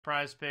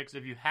Prize Picks.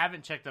 If you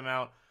haven't checked them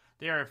out,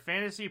 they are a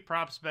fantasy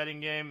props betting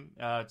game.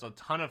 It's a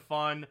ton of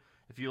fun.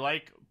 If you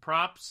like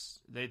props,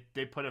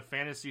 they put a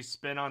fantasy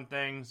spin on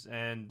things,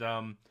 and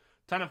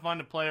ton of fun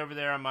to play over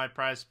there on My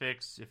Prize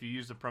Picks. If you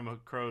use the promo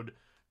code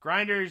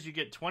Grinders, you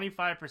get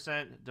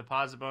 25%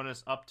 deposit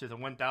bonus up to the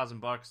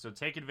 $1,000. So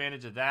take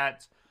advantage of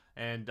that,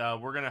 and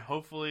we're gonna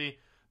hopefully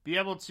be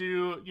able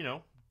to,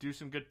 do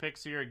some good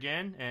picks here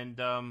again, and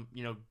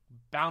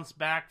bounce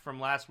back from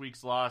last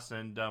week's loss.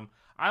 And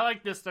I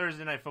like this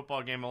Thursday night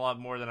football game a lot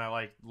more than I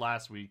liked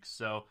last week.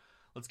 So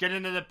let's get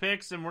into the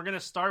picks, and we're going to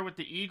start with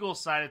the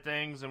Eagles side of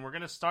things, and we're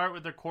going to start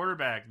with their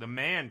quarterback, the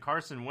man,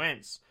 Carson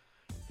Wentz.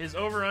 His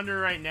over-under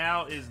right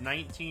now is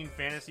 19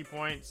 fantasy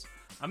points.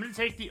 I'm going to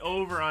take the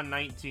over on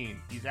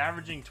 19. He's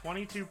averaging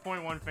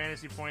 22.1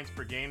 fantasy points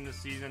per game this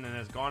season and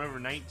has gone over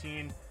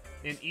 19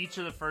 in each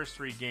of the first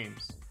 3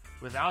 games.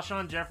 With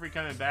Alshon Jeffrey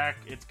coming back,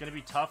 it's going to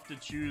be tough to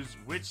choose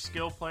which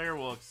skill player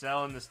will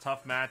excel in this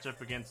tough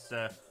matchup against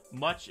a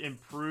much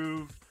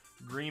improved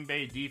Green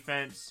Bay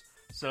defense.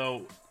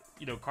 So,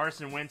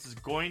 Carson Wentz is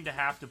going to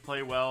have to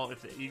play well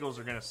if the Eagles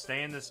are going to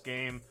stay in this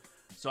game.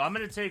 So I'm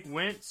going to take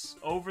Wentz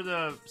over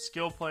the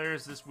skill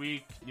players this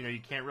week. You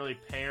can't really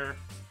pair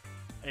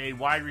a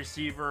wide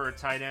receiver or a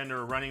tight end or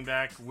a running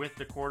back with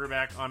the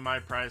quarterback on My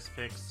Prize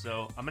Picks.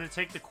 So I'm going to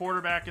take the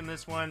quarterback in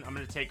this one. I'm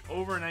going to take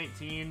over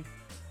 19.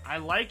 I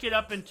like it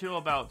up until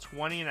about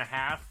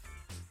 20.5.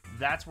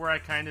 That's where I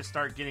kind of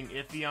start getting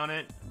iffy on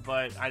it,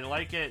 but I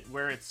like it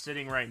where it's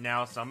sitting right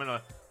now, so I'm going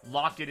to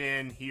lock it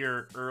in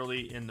here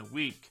early in the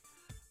week.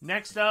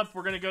 Next up,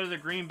 we're going to go to the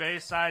Green Bay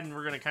side, and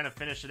we're going to kind of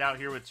finish it out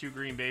here with 2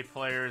 Green Bay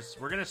players.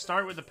 We're going to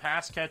start with the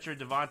pass catcher,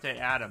 Davante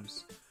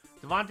Adams.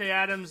 Davante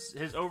Adams,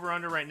 his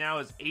over-under right now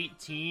is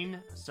 18,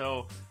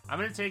 so I'm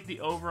going to take the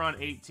over on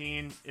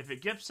 18. If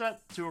it gets up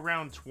to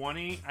around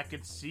 20, I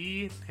could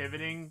see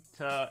pivoting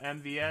to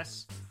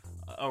MVS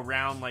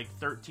around like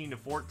 13 to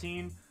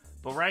 14.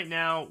 But right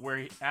now,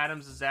 where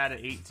Adams is at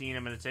 18,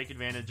 I'm going to take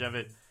advantage of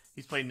it.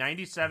 He's played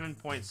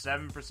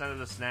 97.7% of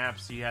the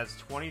snaps. He has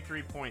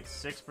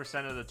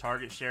 23.6% of the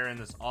target share in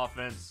this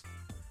offense.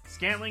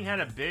 Scantling had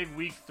a big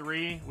week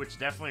 3, which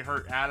definitely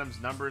hurt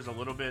Adams' numbers a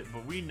little bit,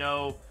 but we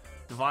know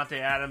Davante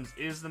Adams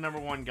is the number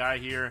 1 guy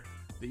here.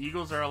 The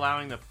Eagles are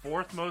allowing the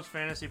 4th most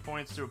fantasy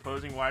points to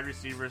opposing wide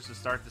receivers to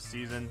start the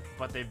season,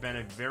 but they've been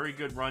a very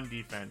good run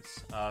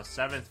defense.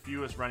 7th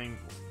fewest running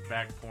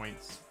back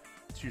points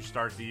to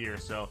start the year.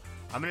 So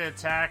I'm going to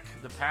attack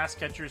the pass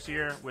catchers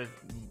here with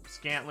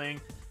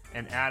Scantling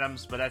and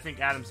Adams, but I think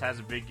Adams has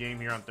a big game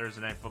here on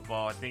Thursday Night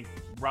Football. I think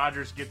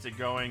Rodgers gets it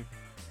going,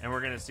 and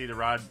we're going to see the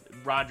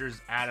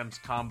Rodgers-Adams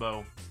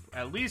combo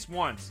at least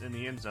once in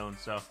the end zone.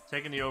 So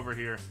taking the over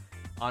here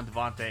on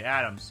Davante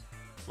Adams.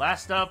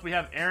 Last up, we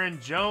have Aaron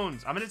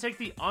Jones. I'm going to take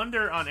the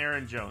under on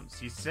Aaron Jones.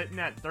 He's sitting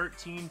at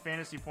 13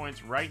 fantasy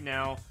points right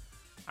now.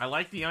 I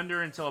like the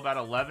under until about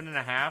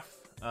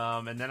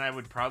 11.5, and then I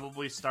would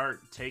probably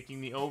start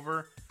taking the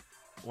over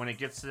when it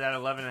gets to that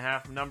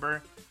 11.5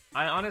 number.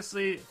 I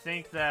honestly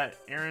think that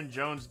Aaron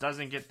Jones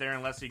doesn't get there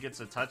unless he gets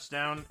a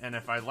touchdown, and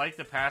if I like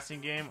the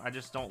passing game, I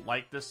just don't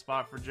like this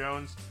spot for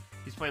Jones.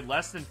 He's played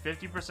less than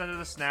 50% of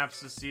the snaps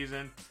this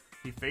season.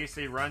 He faced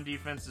a run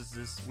defense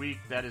this week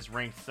that is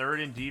ranked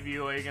 3rd in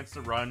DVOA against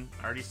the run.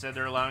 I already said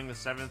they're allowing the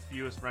 7th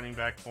fewest running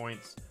back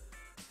points.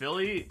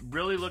 Philly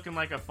really looking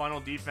like a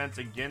funnel defense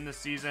again this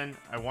season.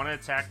 I want to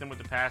attack them with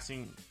the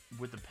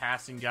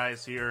passing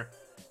guys here,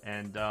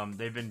 and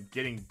they've been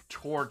getting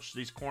torched.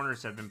 These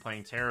corners have been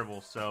playing terrible.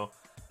 So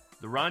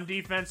the run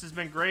defense has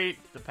been great.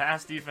 The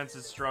pass defense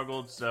has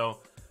struggled. So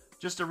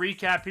just to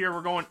recap here,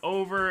 we're going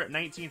over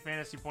 19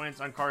 fantasy points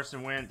on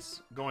Carson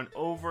Wentz, going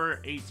over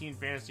 18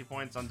 fantasy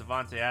points on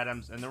Davante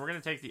Adams, and then we're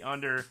going to take the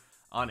under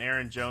on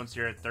Aaron Jones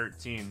here at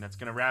 13. That's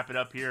going to wrap it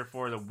up here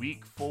for the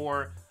Week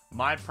 4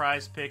 My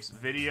Prize Picks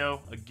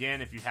video.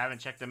 Again, if you haven't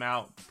checked them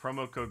out,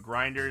 promo code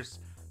Grinders.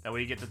 That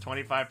way you get the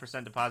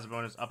 25% deposit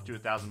bonus up to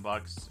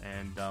 $1,000.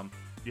 And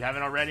if you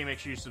haven't already, make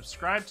sure you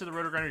subscribe to the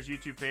RotoGrinders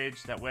YouTube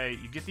page. That way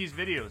you get these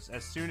videos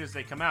as soon as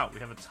they come out. We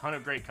have a ton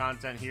of great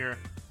content here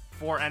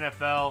for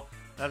NFL.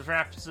 That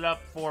wraps it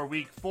up for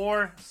Week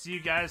 4. See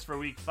you guys for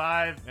Week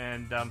 5,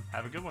 and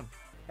have a good one.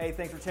 Hey,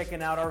 thanks for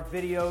checking out our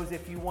videos.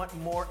 If you want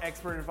more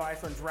expert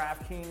advice on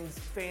DraftKings,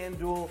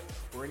 FanDuel,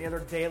 or any other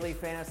daily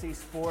fantasy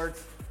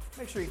sports,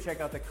 make sure you check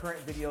out the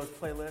current videos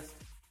playlist.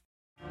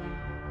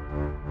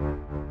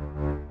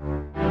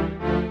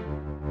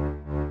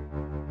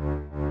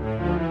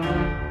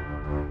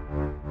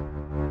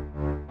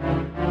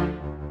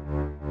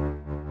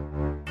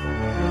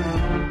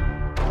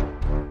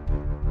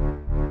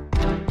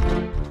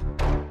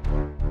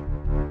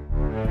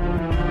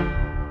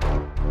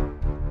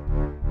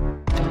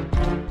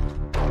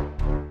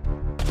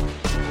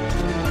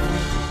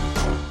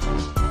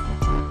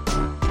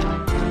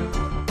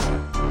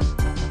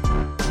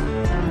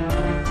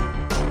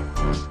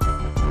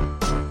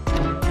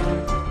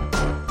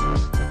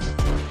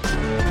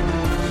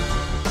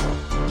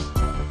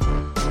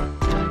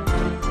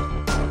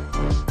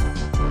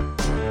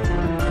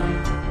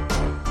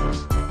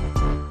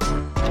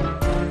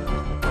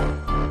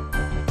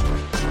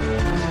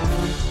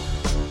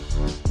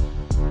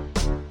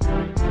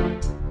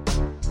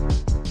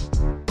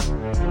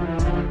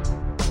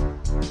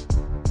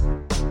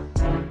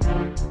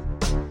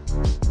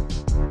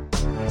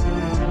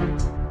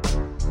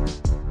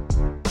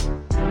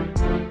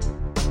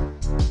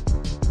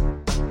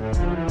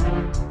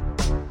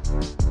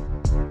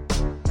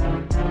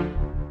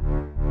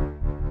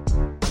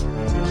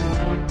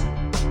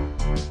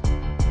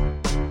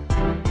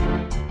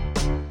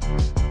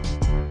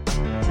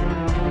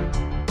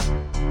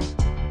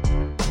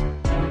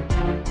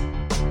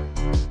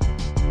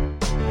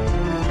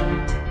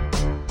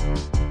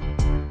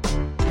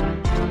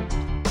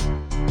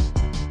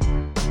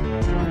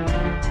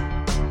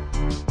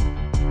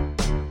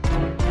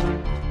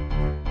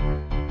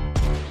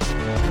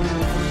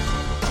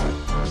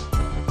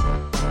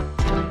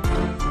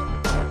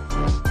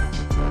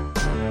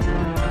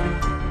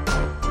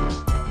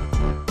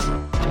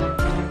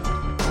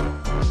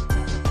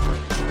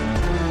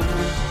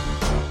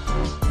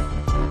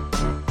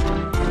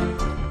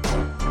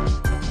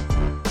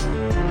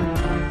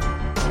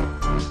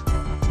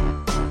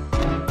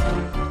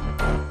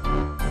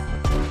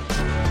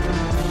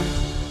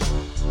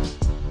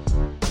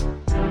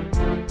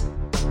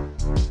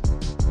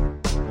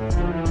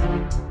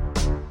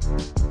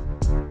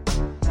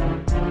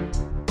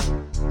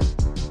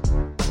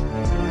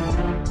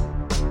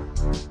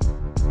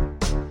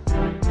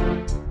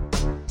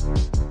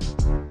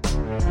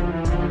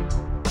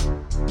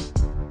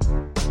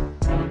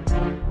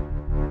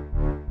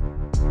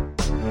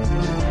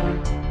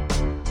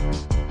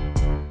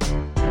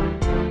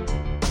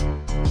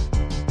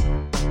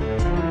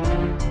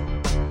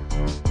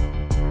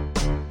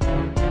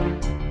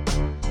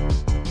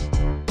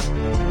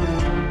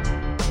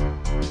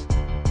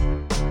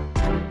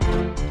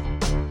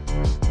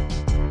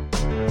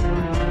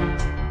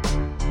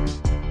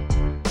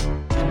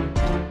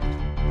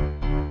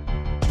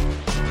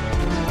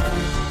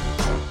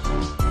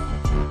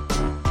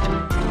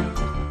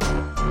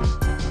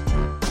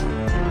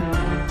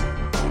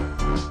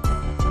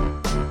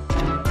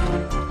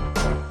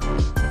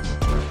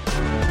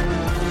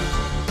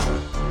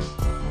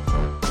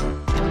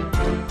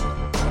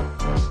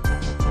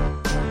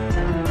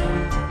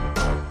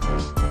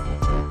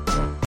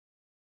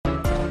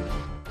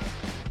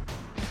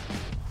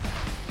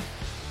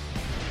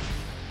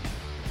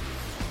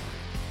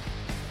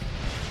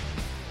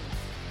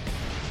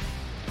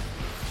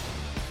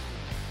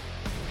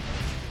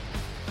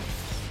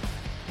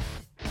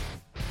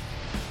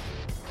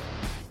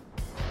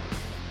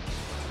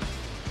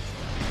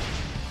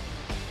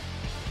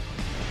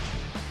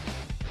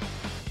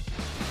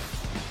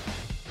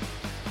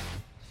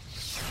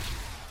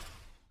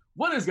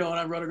 What is going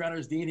on,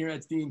 RotoGrinders? Dean here.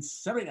 That's Dean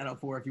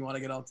 7904 if you want to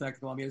get all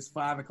technical. I mean, it's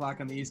 5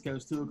 o'clock on the East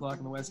Coast, 2 o'clock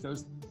on the West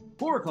Coast,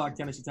 4 o'clock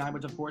Tennessee time,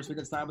 which, of course,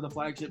 means it's time for the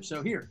flagship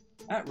show here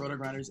at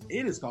RotoGrinders.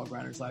 It is called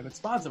GrindersLive. It's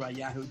sponsored by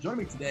Yahoo. Joining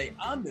me today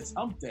on this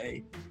hump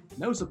day,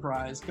 no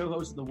surprise,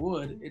 co-host of The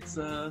Wood, it's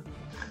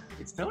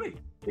Tony.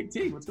 Big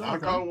T. What's going on,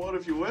 Knock on wood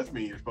if you're with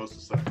me, you're supposed to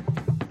say.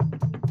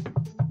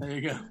 There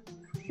you go.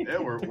 Yeah,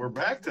 we're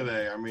back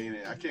today. I mean,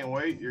 I can't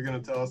wait. You're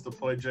going to tell us to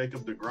play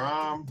Jacob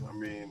deGrom. I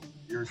mean,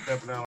 you're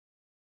stepping out.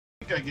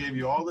 I think I gave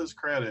you all this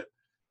credit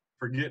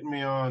for getting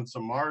me on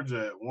some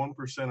Marja at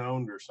 1%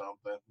 owned or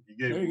something.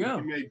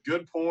 You made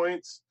good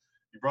points.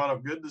 You brought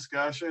up good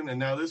discussion. And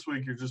now this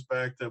week you're just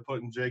back to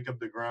putting Jacob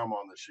deGrom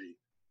on the sheet.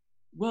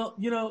 Well,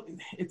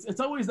 it's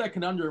always that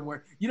conundrum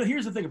where,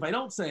 here's the thing. If I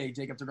don't say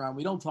Jacob deGrom,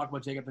 we don't talk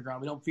about Jacob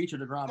deGrom. We don't feature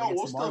deGrom No,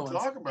 against we'll the Marlins. still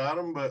talk about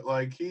him, but,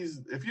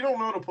 if you don't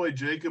know to play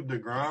Jacob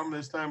deGrom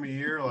this time of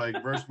year,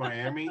 versus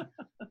Miami,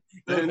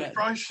 then you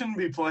probably shouldn't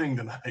be playing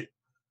tonight.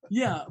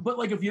 Yeah, but,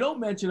 if you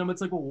don't mention him,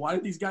 it's like, well, why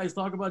did these guys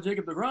talk about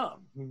Jacob deGrom?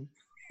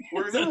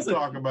 We're going to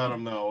talk about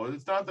him, though.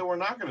 It's not that we're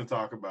not going to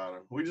talk about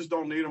him. We just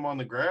don't need him on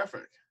the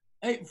graphic.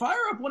 Hey, fire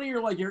up one of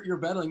your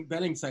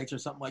betting sites or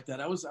something like that.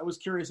 I was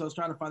curious. I was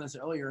trying to find this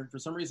earlier, and for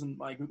some reason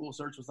my Google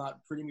search was not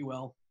treating me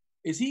well.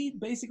 Is he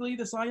basically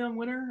the Cy Young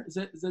winner? Is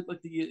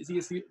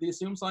he the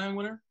assumed Cy Young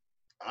winner?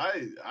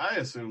 I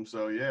assume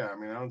so. Yeah. I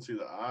mean, I don't see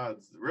the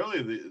odds.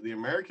 Really, the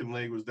American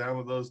League was down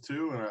with those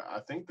two, and I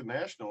think the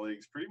National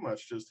League's pretty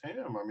much just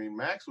him. I mean,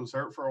 Max was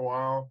hurt for a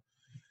while.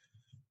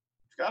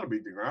 It's got to be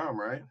deGrom,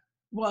 right?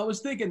 Well, I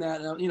was thinking that,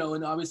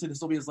 and obviously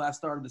this will be his last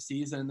start of the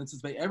season. And this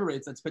is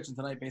everybody that's pitching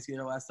tonight, basically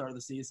their last start of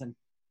the season.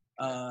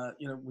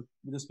 With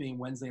this being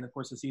Wednesday and, of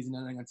course, the season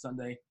ending on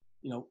Sunday,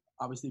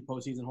 obviously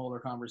postseason holder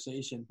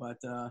conversation. But,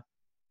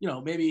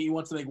 maybe he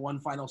wants to make one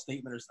final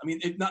statement.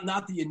 Not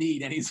that you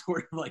need any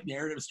sort of,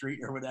 narrative streak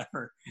or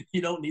whatever.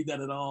 You don't need that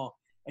at all.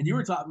 And you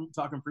were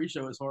talking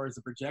pre-show as far as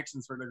the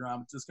projections for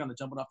deGrom, just kind of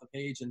jumping off the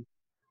page. And,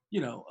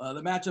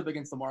 the matchup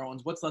against the Marlins,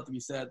 what's left to be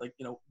said?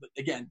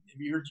 Again, if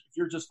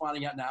you're just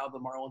finding out now, the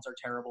Marlins are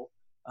terrible.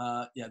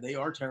 Yeah, they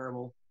are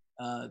terrible.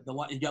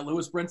 You got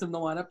Lewis Brinson in the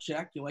lineup.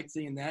 Check. You like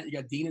seeing that. You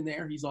got Dean in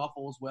there. He's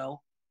awful as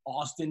well.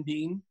 Austin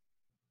Dean.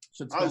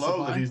 I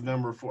love that he's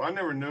number 4. I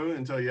never knew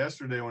until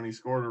yesterday when he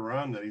scored a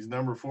run that he's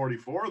number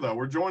 44, though.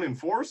 We're joining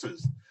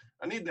forces.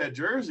 I need that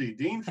jersey.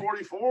 Dean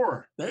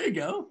 44. There you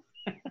go.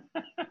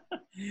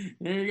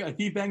 There you go. If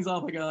he bangs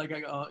off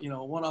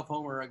a one-off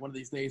homer one of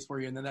these days for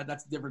you, and then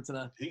that's the difference in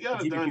a. He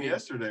got it done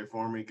yesterday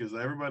for me because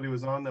everybody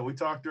was on that. We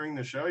talked during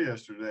the show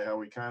yesterday how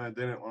we kind of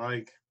didn't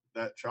like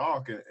that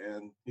chalk,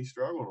 and he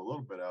struggled a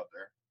little bit out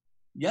there.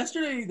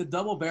 Yesterday, the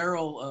double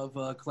barrel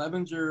of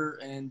Clevenger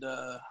and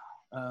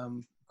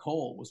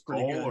Cole was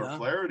pretty good. Cole or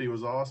Flaherty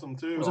was awesome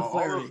too. All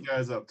those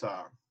guys up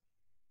top.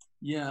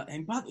 Yeah,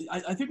 and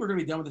I think we're going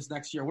to be done with this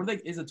next year. What are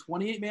they? Is it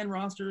 28-man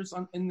rosters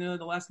in the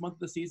last month of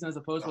the season as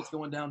opposed to what's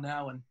going down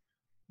now? And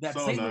that's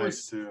so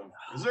nice too.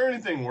 Is there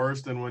anything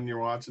worse than when you're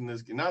watching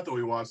this? Not that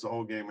we watch the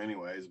whole game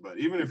anyways, but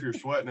even if you're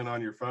sweating it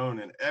on your phone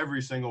and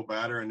every single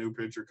batter, a new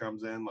pitcher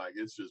comes in,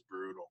 it's just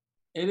brutal.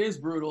 It is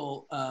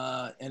brutal,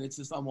 and it's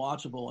just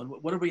unwatchable. And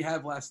what did we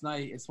have last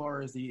night as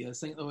far as the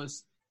St.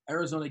 Louis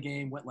Arizona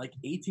game went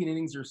 18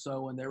 innings or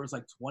so, and there was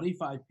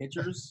 25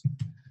 pitchers.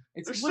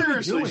 There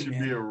seriously should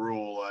be a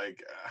rule.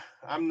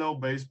 I'm no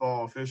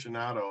baseball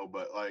aficionado,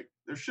 but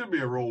there should be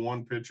a rule: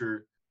 one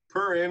pitcher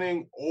per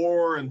inning,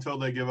 or until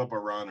they give up a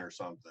run or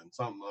something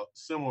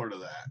similar to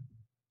that.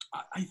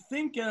 I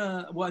think.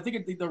 I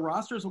think the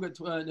rosters will get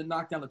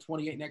knocked down to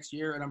 28 next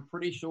year, and I'm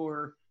pretty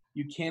sure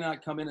you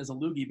cannot come in as a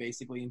loogie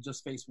basically and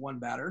just face one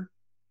batter.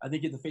 I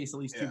think you have to face at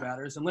least two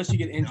batters, unless you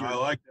get injured. I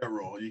like that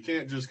rule. You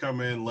can't just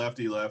come in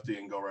lefty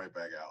and go right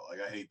back out.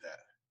 I hate that.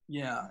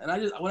 Yeah,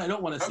 and what I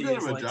don't want to see is how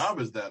good of a job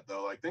is that,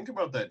 though? Think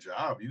about that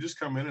job. You just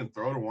come in and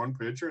throw to one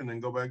pitcher and then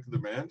go back to the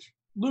bench?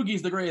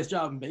 Loogie's the greatest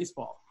job in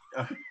baseball.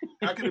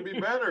 How can it be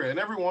better? And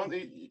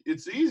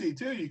it's easy,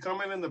 too. You come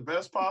in the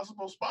best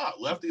possible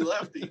spot, lefty.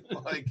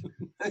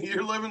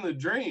 You're living the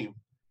dream.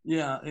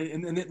 Yeah,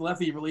 and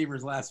lefty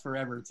relievers last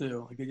forever,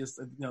 too. They're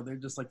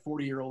just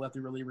 40-year-old lefty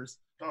relievers.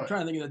 I'm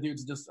trying to think of the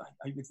dudes just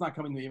it's not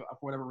coming to me for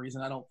whatever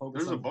reason. I don't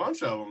focus on. There's a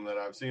bunch of them that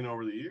I've seen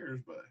over the years,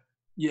 but.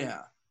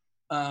 Yeah.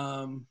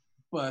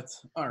 But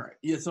all right,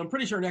 yeah. So I'm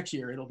pretty sure next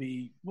year it'll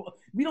be. Well,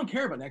 we don't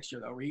care about next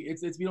year though. We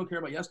don't care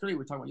about yesterday.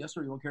 We're talking about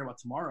yesterday. We don't care about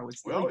tomorrow.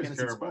 We always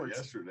care about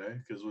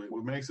yesterday because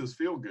it makes us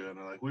feel good.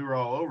 And we were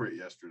all over it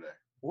yesterday.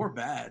 Or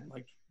bad.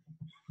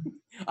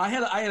 I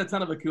had a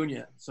ton of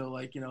Acuna. So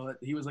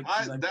he was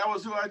that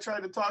was who I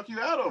tried to talk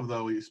you out of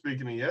though.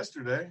 Speaking of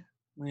yesterday.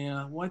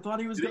 Yeah. Well, I thought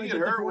he was going to get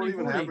hurt. What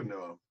even happened to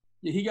him?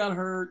 Yeah, he got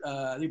hurt.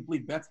 I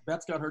believe Betts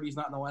got hurt. He's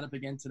not in the lineup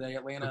again today.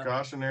 Atlanta.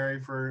 Precautionary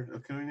for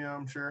Acuna,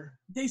 I'm sure.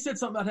 They said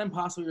something about him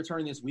possibly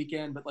returning this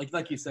weekend, but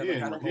like you said, he I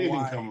don't know ain't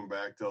why. coming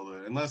back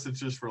unless it's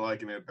just for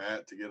an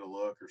at-bat to get a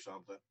look or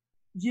something.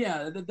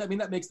 Yeah,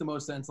 that makes the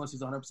most sense unless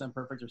he's 100%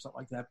 perfect or something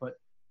like that. But,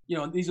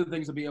 these are the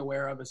things to be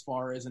aware of as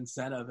far as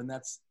incentive, and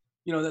that's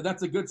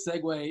that's a good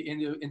segue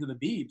into the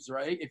Biebs,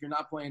 right? If you're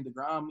not playing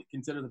DeGrom,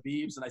 consider the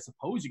Biebs, and I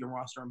suppose you can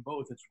roster them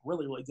both. It's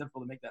really, really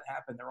difficult to make that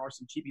happen. There are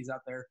some cheapies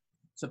out there,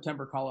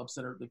 September call-ups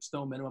that are like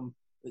stone minimum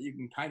that you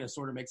can kind of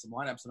sort of make some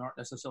lineups that aren't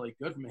necessarily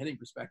good from a hitting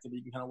perspective.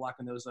 You can kind of lock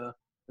in those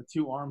the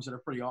two arms that are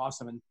pretty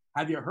awesome. And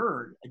have you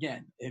heard,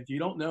 again, if you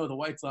don't know, the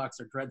White Sox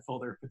are dreadful.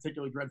 They're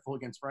particularly dreadful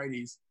against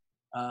righties.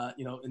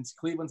 And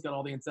Cleveland's got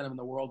all the incentive in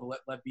the world to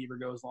let Bieber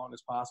go as long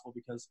as possible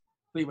because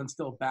Cleveland's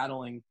still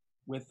battling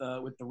with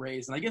the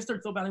Rays. And I guess they're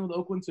still battling with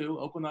Oakland too.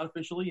 Oakland not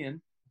officially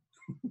in.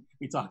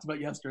 We talked about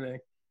yesterday.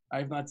 I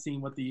have not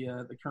seen what the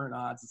current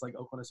odds is like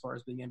Oakland as far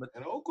as being in.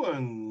 And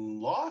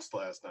Oakland lost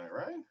last night,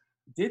 right?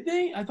 Did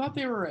they? I thought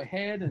they were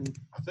ahead. And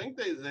I think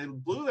they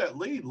blew that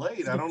lead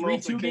late. I don't know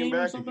if they came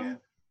back again.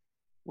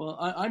 Well,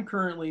 I'm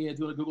currently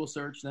doing a Google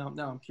search now.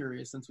 Now I'm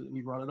curious since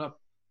we brought it up.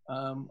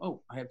 I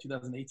have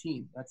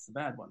 2018. That's the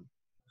bad one.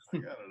 I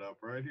got it up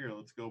right here.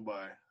 Let's go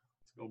by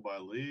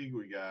league.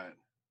 We got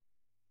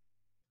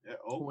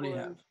Oakland. What do you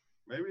have?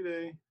 Maybe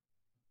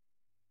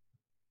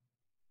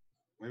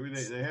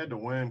they had to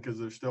win because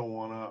they're still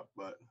one up,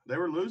 but they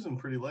were losing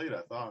pretty late,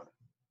 I thought.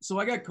 So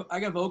I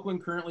got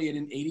Oakland currently at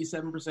an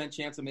 87%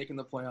 chance of making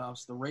the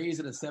playoffs. The Rays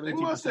at a 72% chance.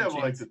 They must have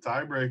like the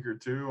tiebreaker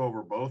too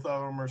over both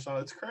of them or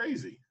something. It's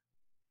crazy.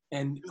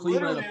 And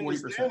Cleveland at a 40%.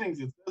 In the standings,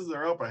 it says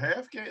they're up a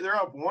half game. They're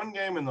up one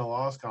game in the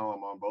loss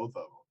column on both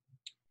of them.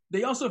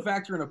 They also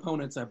factor in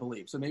opponents, I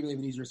believe. So maybe they have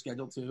an easier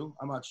schedule too.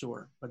 I'm not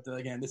sure. But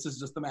again, this is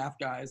just the math,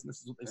 guys, and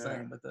this is what they're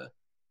saying. But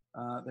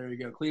there you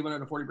go.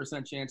 Cleveland at a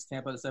 40% chance.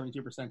 Tampa at a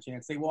 72%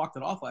 chance. They walked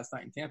it off last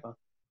night in Tampa.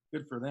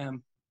 Good for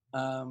them.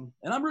 And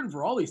I'm rooting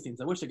for all these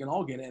teams. I wish they can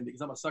all get in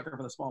because I'm a sucker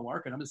for the small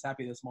market. I'm just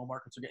happy that small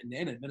markets are getting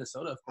in. And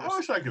Minnesota, of course. I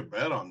wish I could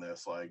bet on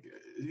this. Like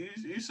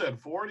you said,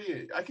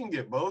 40. I can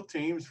get both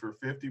teams for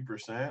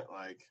 50%.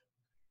 Like,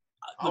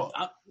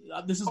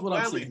 this is what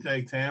I'm saying. I'll gladly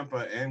take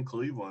Tampa and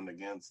Cleveland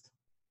against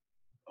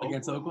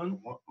Oakland.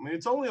 I mean,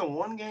 it's only a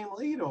one-game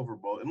lead over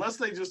both, unless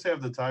they just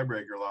have the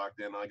tiebreaker locked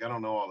in. Like, I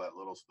don't know all that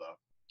little stuff.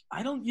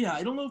 I don't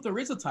know if there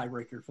is a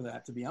tiebreaker for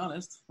that. To be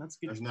honest, that's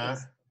good. There's not.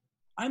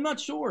 I'm not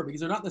sure because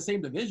they're not in the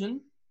same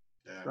division,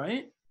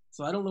 right?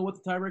 So I don't know what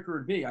the tiebreaker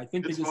would be. I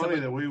think it's funny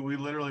that we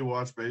literally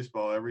watch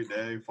baseball every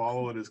day,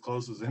 follow it as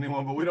close as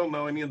anyone, but we don't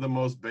know any of the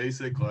most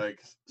basic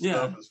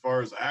stuff as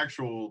far as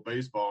actual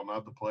baseball,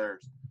 not the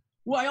players.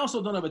 Well, I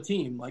also don't have a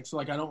team, I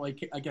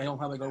don't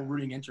have a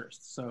rooting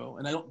interest. So,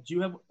 and I don't. Do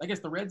you have? I guess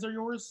the Reds are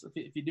yours.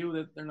 If you do,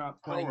 that they're not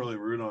playing. I don't really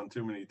root on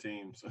too many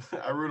teams.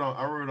 I root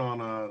on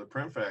the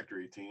Print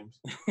Factory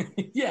teams.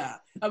 Yeah,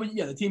 I mean,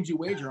 the teams you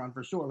wager on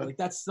for sure. But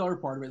that's the other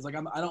part of it. Is I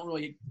don't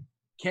really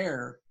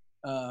care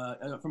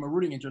from a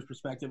rooting interest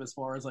perspective as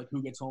far as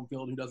who gets home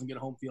field, who doesn't get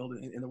home field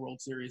in the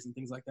World Series and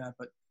things like that.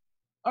 But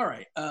all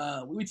right,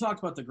 we talked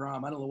about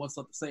DeGrom. I don't know what's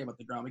left to say about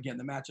DeGrom. Again,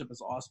 the matchup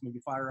is awesome. If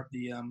you fire up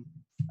the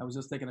I was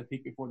just taking a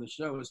peek before the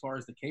show as far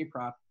as the K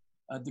prop.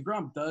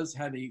 DeGrom does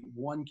have a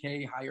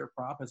 1K higher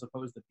prop as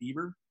opposed to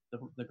Bieber.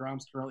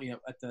 DeGrom's currently at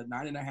the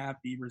 9.5.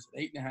 Bieber's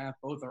at 8.5.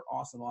 Both are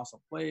awesome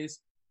plays.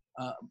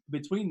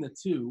 Between the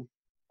two,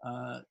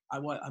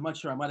 I'm not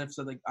sure. I might have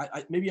said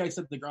maybe I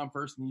said DeGrom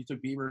first and you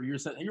took Bieber. You're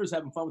just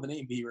having fun with the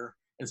name Bieber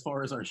as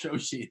far as our show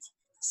sheet.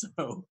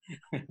 So,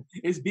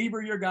 is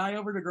Bieber your guy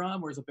over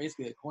DeGrom, or is it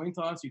basically a coin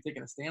toss? You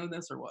taking a stand on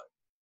this, or what?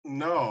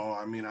 No,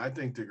 I mean, I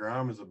think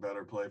DeGrom is a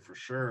better play for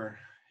sure.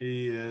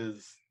 He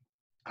is.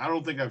 I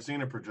don't think I've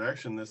seen a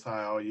projection this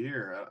high all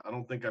year. I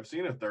don't think I've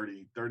seen a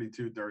 30,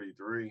 32,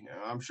 33.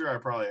 I'm sure I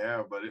probably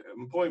have, but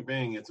the point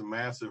being, it's a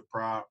massive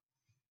prop.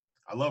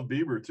 I love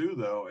Bieber too,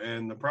 though,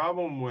 and the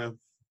problem with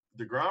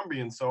DeGrom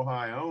being so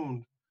high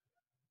owned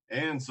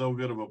and so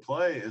good of a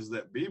play is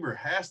that Bieber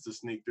has to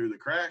sneak through the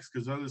cracks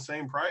because they're the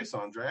same price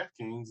on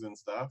DraftKings and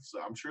stuff. So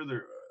I'm sure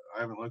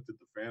I haven't looked at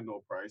the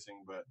FanDuel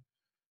pricing, but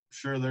I'm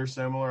sure they're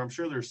similar. I'm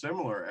sure they're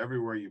similar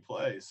everywhere you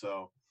play.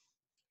 So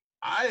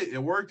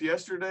it worked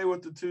yesterday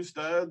with the two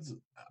studs.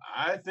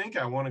 I think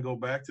I want to go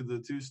back to the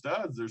two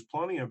studs. There's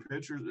plenty of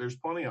pitchers. There's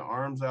plenty of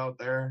arms out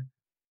there.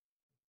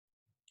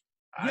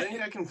 I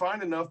think I can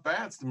find enough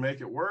bats to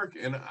make it work.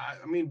 And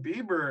I mean,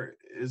 Bieber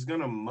is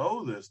going to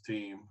mow this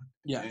team.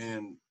 Yeah.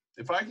 And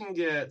if I can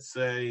get,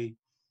 say,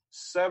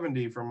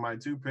 70 from my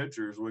two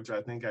pitchers, which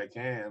I think I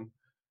can,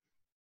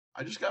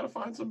 I just got to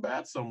find some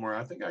bats somewhere.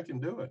 I think I can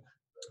do it.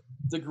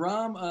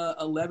 DeGrom,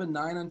 11.9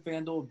 on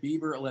FanDuel.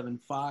 Bieber,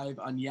 11.5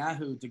 on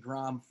Yahoo.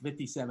 DeGrom,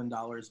 $57.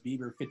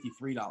 Bieber,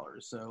 $53.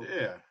 So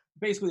yeah,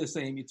 basically the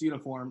same. It's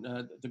uniform.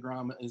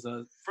 DeGrom is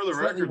a for the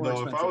record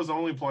though. If I was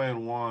only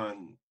playing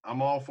one,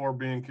 I'm all for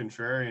being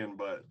contrarian,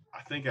 but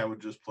I think I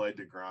would just play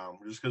DeGrom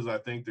just because I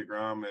think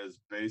DeGrom is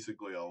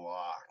basically a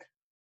lock.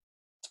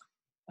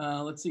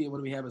 Let's see. What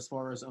do we have as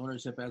far as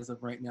ownership as of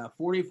right now?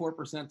 44%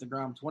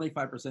 DeGrom,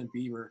 25%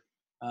 Bieber.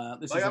 I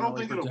don't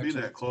think it'll be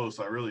that close.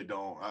 I really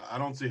don't. I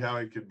don't see how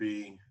it could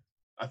be.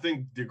 I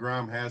think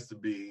DeGrom has to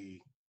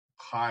be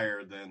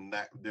higher than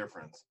that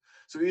difference.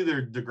 So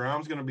either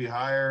DeGrom's going to be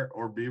higher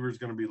or Bieber's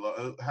going to be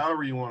low,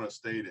 however you want to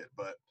state it.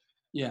 But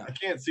yeah, I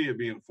can't see it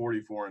being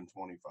 44 and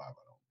 25, I don't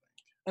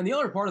think. And the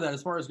other part of that,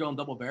 as far as going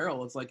double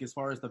barrel, it's like as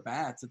far as the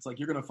bats, it's like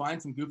you're going to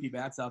find some goofy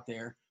bats out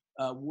there.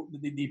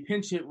 The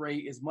pinch hit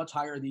rate is much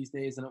higher these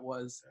days than it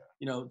was,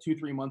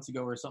 2-3 months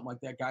ago or something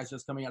like that. Guys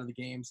just coming out of the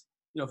games,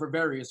 for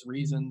various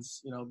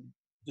reasons,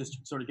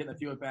 just sort of getting a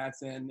few at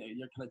bats in.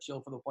 You're kind of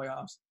chill for the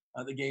playoffs.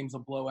 The game's a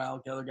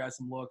blowout, get other guys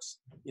some looks,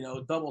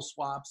 double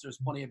swaps. There's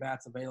plenty of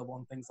bats available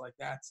and things like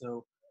that.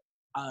 So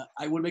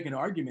I would make an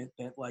argument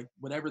that like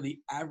whatever the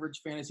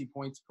average fantasy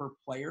points per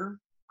player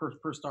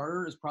per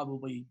starter is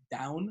probably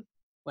down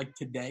like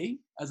today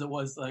as it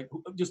was like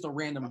just a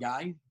random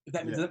guy.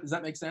 Does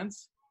that make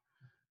sense?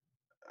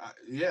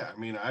 Yeah, I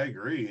mean, I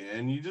agree.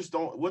 And you just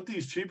don't, with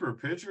these cheaper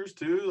pitchers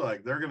too,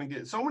 like they're going to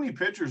get, so many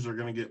pitchers are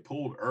going to get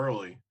pulled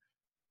early,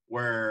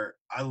 where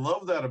I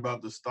love that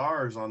about the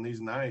stars on these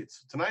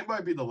nights. Tonight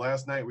might be the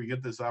last night we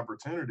get this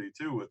opportunity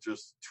too, with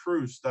just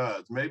true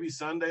studs. Maybe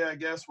Sunday, I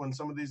guess, when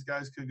some of these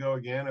guys could go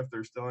again if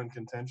they're still in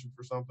contention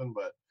for something.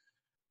 But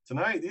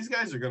tonight, these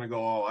guys are going to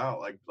go all out.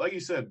 Like you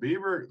said,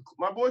 Bieber,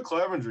 my boy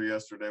Clevenger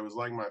yesterday was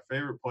like my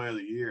favorite play of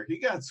the year. He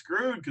got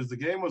screwed because the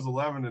game was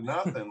 11-0.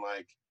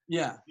 Like,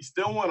 yeah, he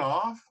still went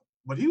off,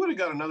 but he would have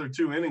got another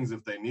 2 innings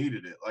if they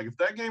needed it. Like if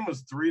that game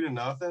was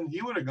 3-0,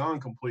 he would have gone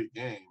complete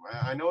game.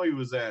 I know he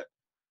was at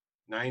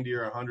 90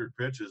 or 100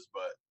 pitches,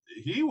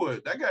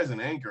 but that guy's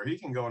an anchor. He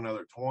can go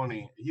another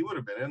 20. He would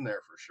have been in there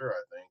for sure,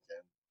 I think.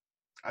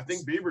 And I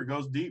think Bieber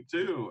goes deep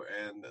too,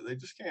 and they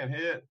just can't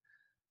hit.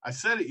 I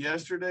said it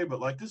yesterday,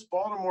 but like this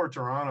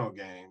Baltimore-Toronto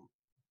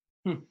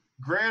game,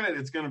 granted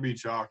it's going to be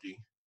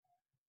chalky,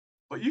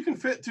 but you can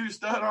fit 2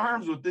 stud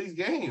arms with these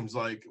games.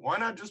 Like, why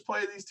not just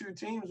play these 2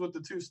 teams with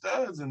the 2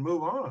 studs and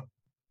move on?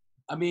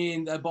 I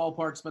mean, that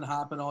ballpark's been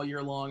hopping all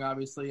year long,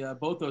 obviously.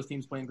 Both those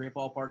teams playing great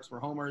ballparks for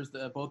homers.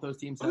 Both those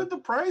teams look at the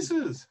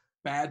prices.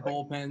 Bad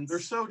bullpens. They're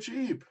so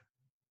cheap.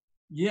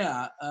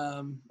 Yeah.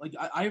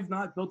 I have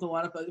not built a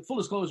lot of – full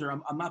disclosure,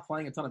 I'm not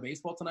playing a ton of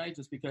baseball tonight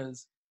just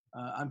because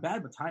I'm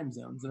bad with time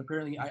zones. And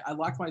apparently I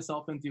locked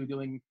myself into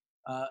doing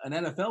an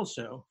NFL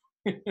show.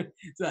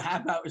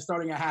 It's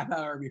starting a half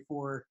hour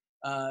before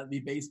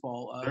the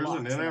baseball. There's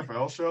an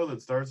NFL show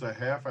that starts a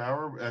half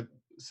hour at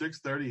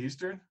 6:30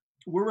 Eastern?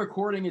 We're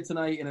recording it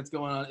tonight, and it's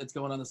going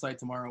on the site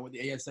tomorrow with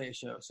the ASA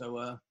show.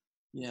 So,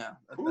 yeah,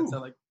 that's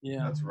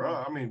that's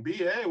rough. I mean,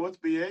 what's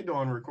BA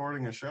doing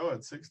recording a show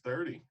at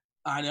 6:30?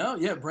 I know.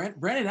 Yeah,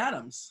 Brandon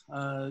Adams.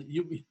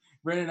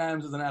 Brandon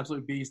Adams is an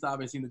absolute beast,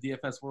 obviously in the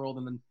DFS world,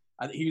 and then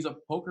he was a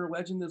poker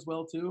legend as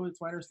well too.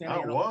 It's my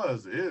understanding.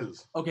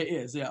 Is.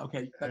 Okay, yeah.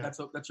 Okay, yeah.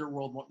 That's your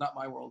world, not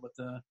my world,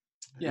 but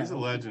yeah, he's a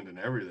legend in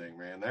everything,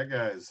 man. That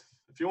guy's.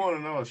 If you want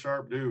to know a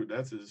sharp dude,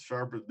 that's as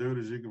sharp a dude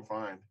as you can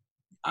find.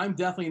 I'm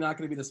definitely not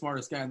going to be the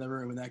smartest guy in the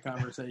room in that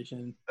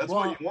conversation. That's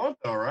what you want,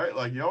 though, right?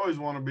 Like, you always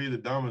want to be the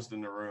dumbest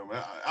in the room.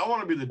 I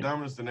want to be the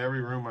dumbest in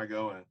every room I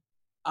go in.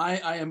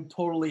 I am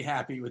totally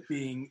happy with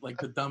being, like,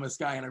 the dumbest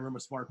guy in a room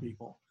of smart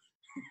people.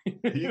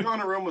 You go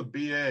in a room with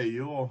BA,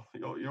 you'll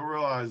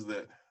realize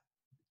that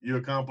you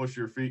accomplish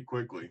your feat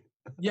quickly.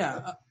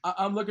 Yeah,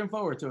 I'm looking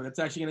forward to it. It's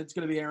going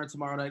to be airing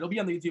tomorrow night. It'll be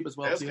on the YouTube as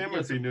well. Ask him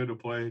if he knew to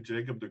play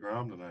Jacob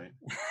deGrom tonight.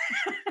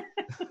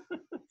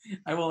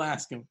 I will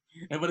ask him,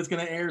 but it's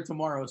going to air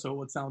tomorrow, so it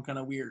would sound kind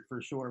of weird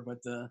for sure. But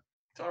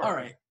all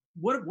right,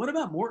 what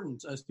about Morton?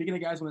 Speaking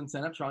of guys with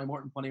incentive, Charlie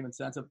Morton, plenty of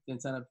incentive. We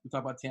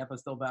talk about Tampa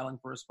still battling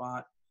for a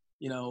spot.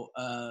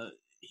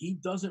 He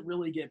doesn't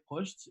really get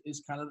pushed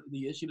is kind of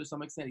the issue to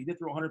some extent. He did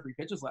throw 103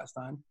 pitches last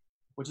time,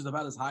 which is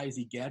about as high as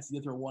he gets. He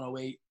did throw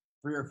 108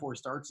 3 or 4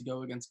 starts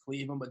ago against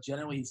Cleveland, but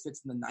generally he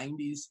sits in the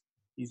 90s.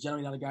 He's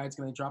generally not a guy that's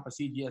going to drop a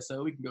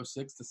CGSO. He can go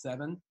 6 to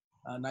 7.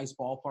 Nice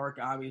ballpark,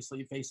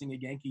 obviously, facing a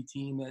Yankee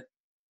team that,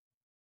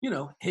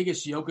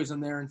 Higashioka's in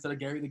there instead of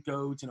Gary the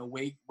Goat.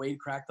 Wade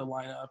cracked the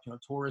lineup.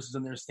 Torres is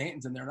in there.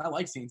 Stanton's in there. And I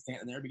like seeing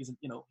Stanton there because,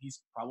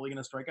 he's probably going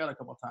to strike out a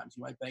couple of times.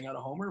 He might bang out a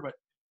homer, but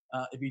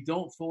if you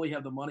don't fully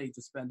have the money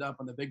to spend up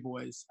on the big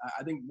boys,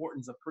 I think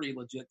Morton's a pretty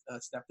legit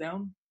step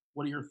down.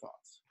 What are your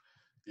thoughts?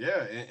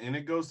 Yeah, and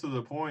it goes to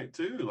the point,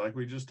 too, like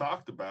we just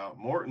talked about.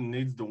 Morton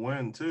needs to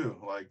win, too.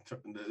 Like,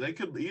 they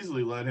could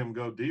easily let him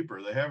go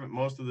deeper. They haven't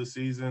most of the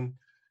season.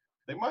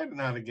 They might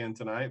not again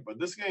tonight, but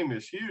this game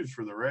is huge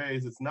for the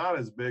Rays. It's not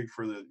as big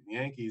for the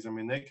Yankees. I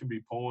mean, they could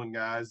be pulling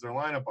guys. Their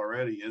lineup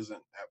already isn't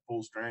at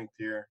full strength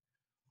here.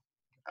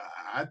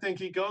 I think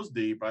he goes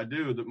deep. I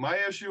do. My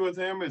issue with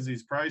him is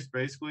he's priced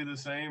basically the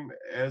same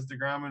as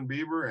deGrom and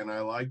Bieber, and I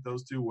like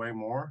those 2 way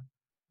more.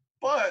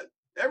 But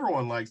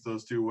everyone likes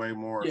those 2 way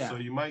more. Yeah. So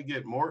you might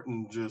get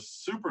Morton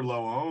just super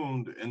low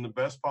owned in the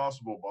best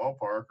possible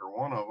ballpark or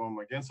one of them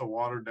against a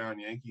watered down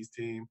Yankees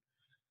team.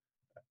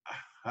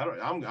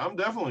 I'm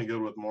definitely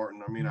good with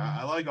Morton. I mean,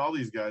 I like all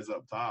these guys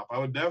up top. I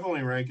would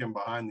definitely rank him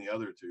behind the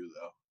other 2,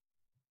 though.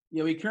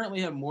 Yeah, we currently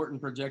have Morton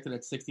projected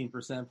at 16%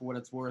 for what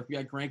it's worth. We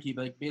got Greinke,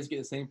 like basically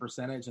the same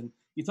percentage. And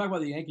you talk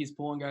about the Yankees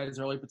pulling guys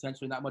early,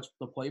 potentially not much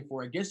to play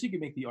for. I guess you could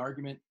make the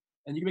argument,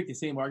 and you can make the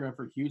same argument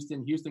for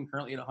Houston. Houston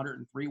currently at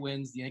 103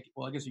 wins. The Yankees,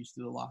 well, I guess you should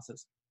do the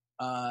losses.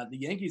 The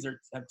Yankees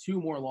have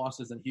 2 more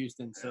losses than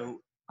Houston.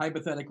 So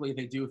hypothetically, if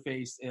they do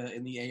face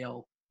in the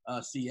AL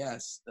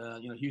CS.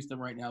 Houston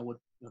right now would,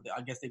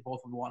 I guess they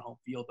both would want home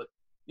field, but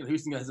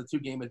Houston has a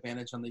 2-game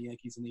advantage on the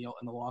Yankees in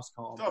the loss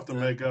column. Tough to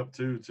make up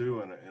too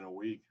in a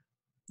week.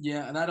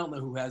 Yeah, and I don't know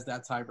who has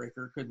that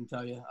tiebreaker. Couldn't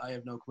tell you. I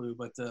have no clue,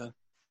 but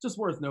just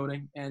worth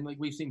noting. And like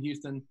we've seen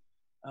Houston,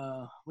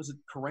 was it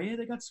Correa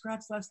that got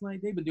scratched last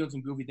night? They've been doing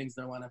some goofy things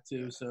in their lineup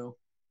too. So,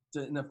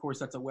 and of course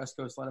that's a West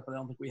Coast lineup, but I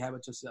don't think we have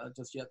it just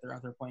yet. They're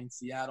out there playing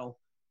Seattle.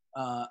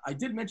 I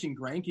did mention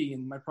Greinke,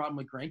 and my problem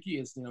with Greinke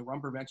is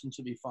run prevention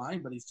should be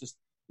fine, but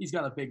he's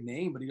got a big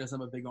name, but he doesn't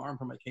have a big arm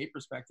from a K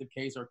perspective.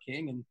 K's our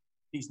king, and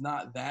he's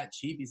not that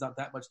cheap. He's not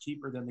that much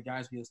cheaper than the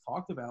guys we just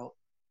talked about.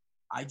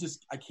 I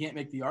can't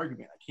make the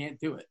argument. I can't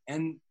do it.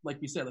 And like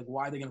we said, like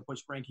why are they going to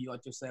push Greinke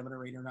like just 7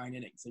 or 8 or 9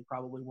 innings? They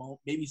probably won't.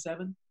 Maybe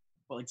 7,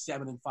 but like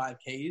 7 and 5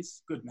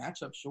 Ks. Good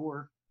matchup,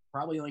 sure.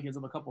 Probably only gives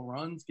them a couple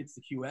runs, gets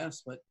the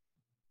QS, but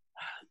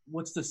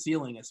what's the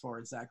ceiling as far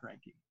as Zach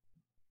Greinke?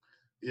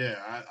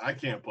 Yeah, I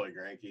can't play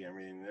Greinke. I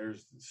mean,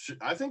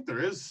 I think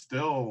there is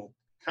still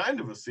kind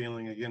of a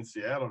ceiling against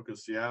Seattle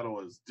because Seattle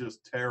is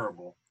just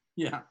terrible.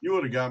 Yeah. You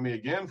would have got me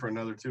again for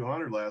another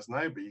 200 last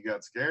night, but you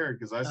got scared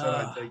because I said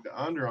I'd take the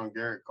under on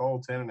Garrett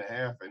Cole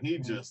 10.5, and he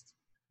just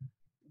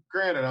 –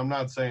 granted, I'm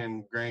not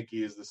saying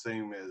Greinke is the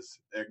same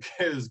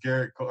as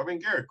Garrett Cole. I mean,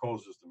 Garrett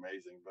Cole's just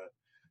amazing, but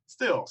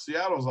still,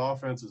 Seattle's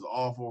offense is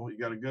awful. You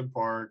got a good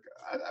park.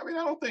 I mean,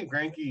 I don't think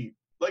Greinke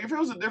 – like if it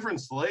was a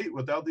different slate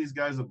without these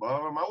guys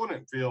above him, I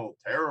wouldn't feel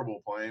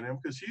terrible playing him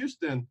because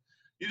Houston –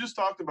 you just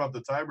talked about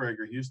the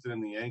tiebreaker, Houston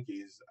and the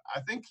Yankees.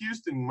 I think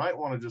Houston might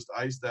want to just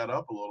ice that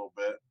up a little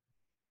bit,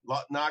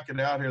 knock it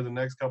out here the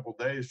next couple of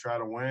days, try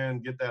to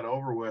win, get that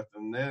over with,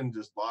 and then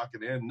just lock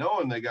it in,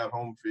 knowing they got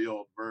home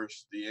field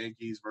versus the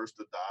Yankees, versus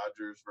the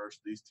Dodgers, versus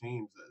these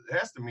teams. It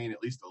has to mean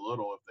at least a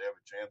little if they have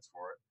a chance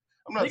for it.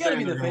 I'm not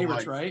saying they're going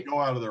to right? Go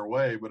out of their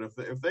way, but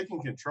if they can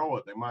control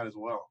it, they might as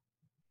well.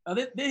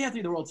 They have to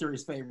be the World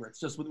Series favorites,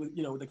 just with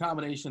the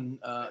combination,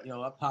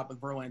 up top with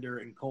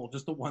Verlander and Cole,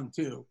 just the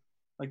 1-2.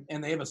 Like,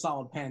 and they have a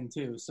solid pen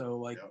too. So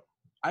like, yep.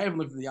 I haven't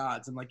looked at the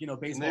odds, and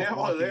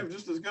baseball. They have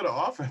just as good an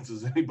offense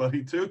as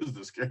anybody too. Is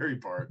the scary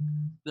part.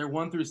 Their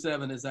 1 through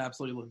 7 is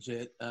absolutely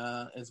legit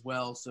as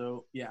well.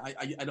 So yeah,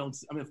 I don't.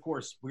 I mean, of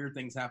course, weird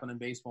things happen in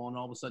baseball, and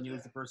all of a sudden you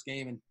lose the first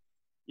game, and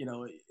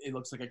it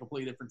looks like a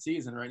completely different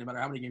season, right? No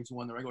matter how many games you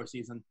won in the regular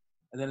season,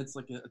 and then it's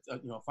like a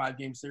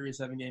 5-game series,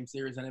 7-game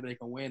series, anybody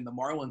can win. The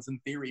Marlins, in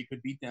theory,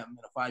 could beat them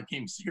in a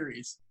 5-game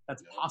series.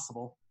 That's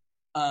possible.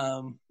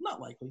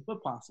 Not likely,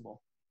 but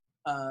possible.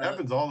 It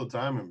happens all the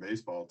time in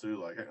baseball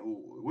too. Like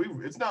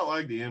it's not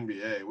like the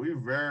NBA. We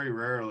very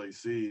rarely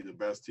see the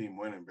best team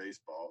win in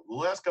baseball. The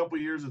last couple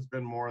of years, it's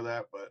been more of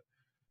that. But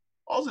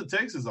all it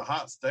takes is a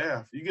hot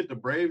staff. You get the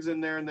Braves in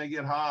there and they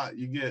get hot.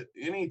 You get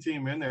any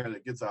team in there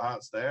that gets a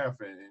hot staff,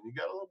 and you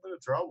got a little bit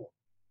of trouble.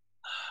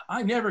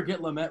 I never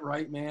get Lamet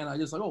right, man. I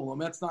just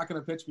Lamet's not going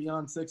to pitch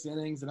beyond 6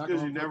 innings.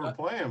 Because you never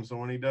play him. So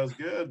when he does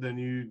good, then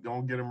you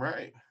don't get him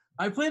right.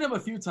 I played him a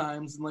few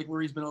times, and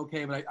where he's been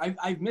okay, but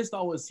I've missed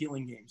all his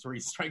ceiling games where he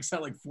strikes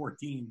out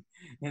 14,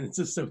 and it's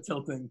just so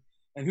tilting.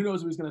 And who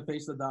knows who's going to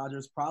face the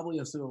Dodgers? Probably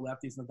a slew of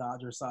lefties on the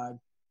Dodgers side,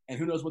 and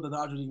who knows what the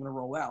Dodgers are going to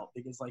roll out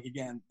because,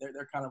 again,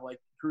 they're kind of like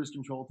cruise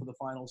control to the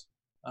finals,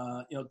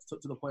 to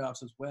the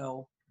playoffs as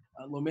well.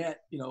 Lamet,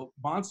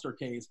 monster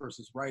Ks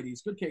versus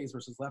righties, good Ks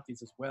versus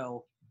lefties as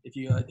well. If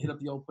you hit up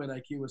the old plate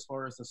IQ as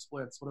far as the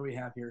splits, what do we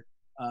have here?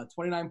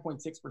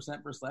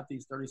 29.6% versus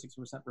lefties,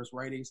 36% versus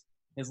righties.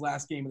 His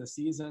last game of the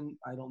season,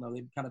 I don't know.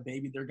 They've kind of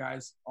babied their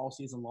guys all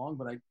season long,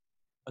 but I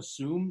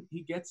assume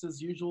he gets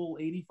his usual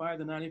 85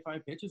 to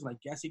 95 pitches, and I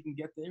guess he can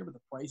get there, but the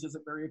price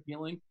isn't very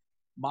appealing.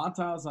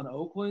 Montas on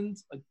Oakland,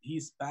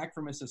 he's back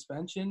from his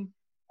suspension.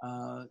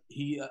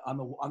 He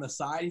on the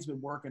side, he's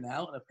been working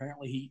out, and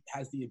apparently he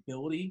has the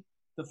ability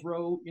to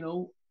throw,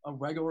 a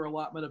regular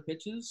allotment of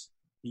pitches.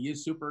 He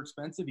is super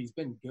expensive. He's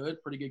been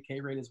good, pretty good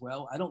K rate as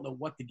well. I don't know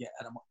what to get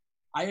at him.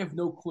 I have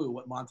no clue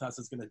what Montas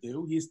is going to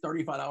do. He's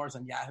 $35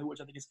 on Yahoo, which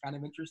I think is kind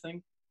of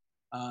interesting.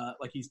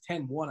 He's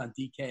 10-1 on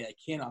DK. I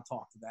cannot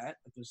talk to that.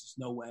 There's just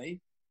no way.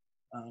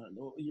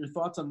 Your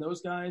thoughts on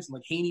those guys? And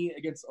Haney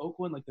against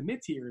Oakland, the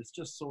mid-tier is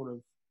just sort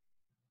of,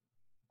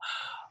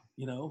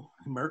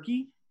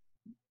 murky,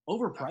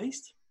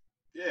 overpriced.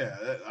 Yeah,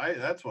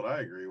 that's what I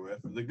agree with.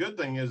 The good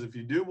thing is if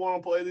you do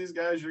want to play these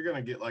guys, you're going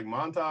to get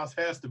Montas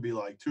has to be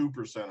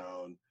 2%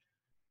 owned.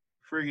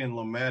 Friggin'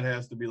 Lamet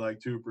has to be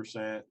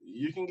 2%.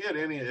 You can get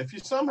any – if you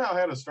somehow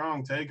had a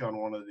strong take on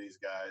one of these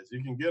guys,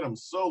 you can get them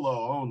so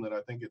low owned that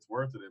I think it's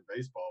worth it in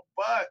baseball.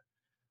 But,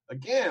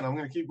 again, I'm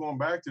going to keep going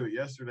back to it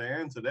yesterday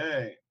and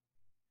today.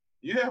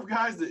 You have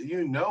guys that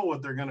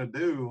what they're going to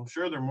do.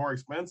 Sure, they're more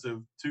expensive,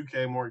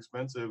 2K more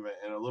expensive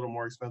and a little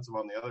more expensive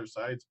on the other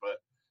sites, but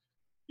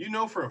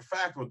for a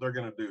fact what they're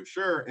going to do.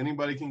 Sure,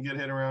 anybody can get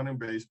hit around in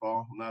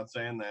baseball. I'm not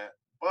saying that.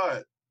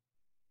 But –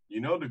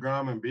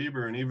 DeGrom and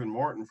Bieber and even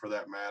Morton, for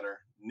that matter,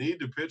 need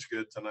to pitch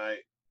good tonight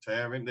to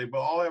have it. They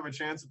all have a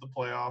chance at the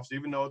playoffs,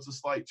 even though it's a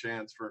slight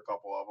chance for a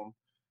couple of them,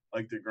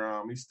 like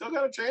DeGrom. He's still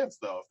got a chance,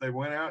 though. If they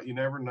win out, you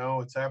never know.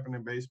 It's happened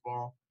in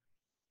baseball.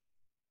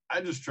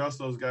 I just trust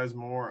those guys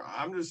more.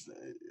 I'm just,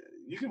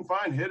 you can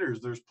find hitters.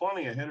 There's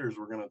plenty of hitters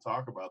we're going to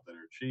talk about that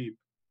are cheap.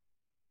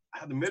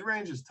 The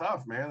mid-range is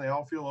tough, man. They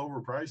all feel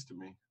overpriced to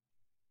me.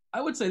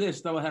 I would say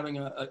this, though, having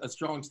a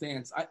strong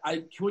stance.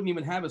 I couldn't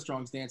even have a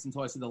strong stance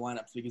until I see the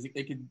lineups because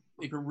it could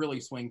really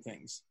swing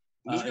things.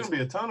 There's going to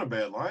be a ton of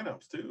bad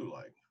lineups, too.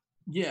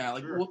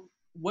 Sure.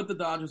 What the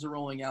Dodgers are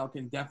rolling out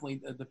can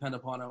definitely depend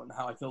upon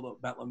how I feel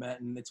about Lamet,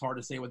 and it's hard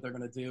to say what they're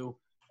going to do.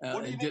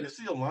 What do you need to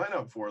see a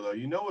lineup for, though?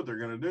 You know what they're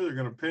going to do. They're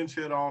going to pinch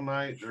hit all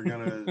night. They're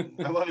going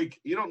to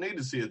 – you don't need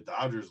to see a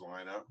Dodgers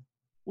lineup.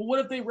 Well, what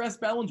if they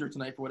rest Bellinger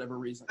tonight for whatever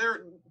reason?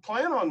 They're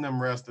plan on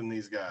them resting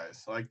these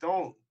guys.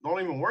 Don't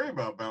even worry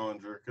about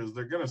Bellinger because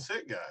they're going to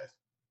sit guys.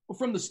 Well,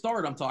 from the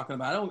start, I'm talking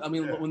about.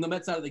 When the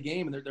Mets out of the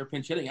game and they're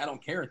pinch hitting, I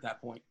don't care at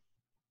that point.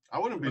 I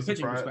wouldn't be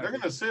surprised. They're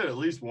going to sit at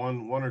least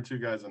one or two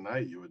guys a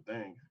night, you would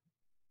think.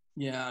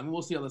 Yeah,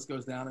 we'll see how this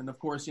goes down. And, of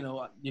course, you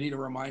need a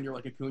reminder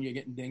like Acuna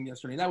getting dinged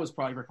yesterday. That was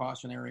probably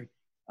precautionary.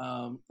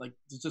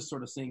 Just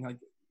sort of seeing,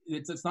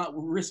 it's not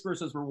risk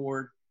versus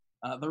reward.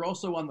 They're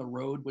also on the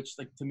road, which,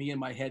 to me in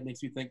my head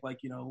makes me think,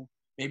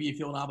 maybe you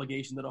feel an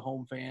obligation to the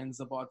home fans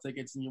that bought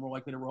tickets and you're more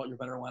likely to roll out your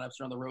better lineups.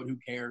 You're on the road. Who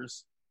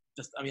cares?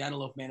 I don't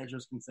know if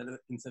managers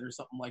consider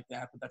something like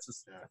that, but that's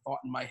just a thought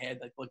in my head.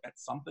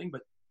 That's something,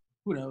 but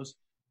who knows?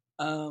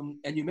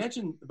 And you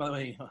mentioned, by the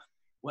way,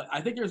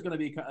 I think there's going to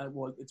be,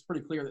 it's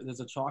pretty clear that there's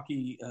a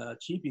chalky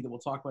cheapie that we'll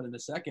talk about in a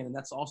second, and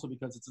that's also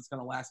because it's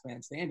kind of last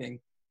man standing.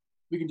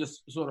 We can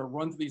just sort of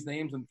run through these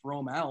names and throw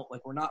them out.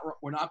 We're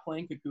not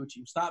playing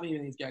Kikuchi. Stop me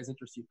if these guys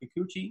interest you.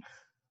 Kikuchi,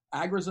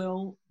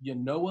 Agrizel,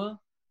 Yanoa,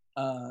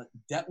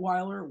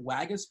 Detweiler,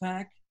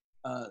 Wagaspack,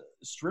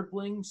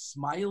 Stripling,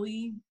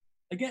 Smiley.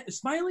 Again,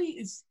 Smiley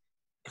is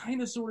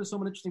kind of sort of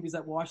someone interesting because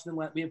at Washington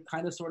we have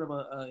kind of sort of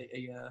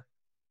a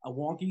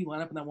wonky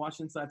lineup in that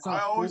Washington side. I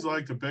always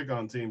like to pick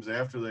on teams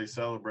after they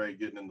celebrate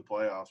getting in the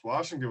playoffs.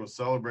 Washington was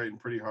celebrating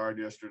pretty hard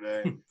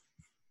yesterday.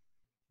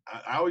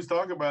 I always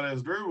talk about it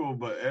as Drupal,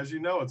 but as you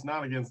know, it's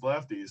not against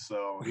lefties,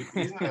 so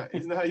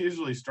he's not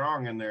usually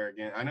strong in there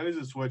again. I know he's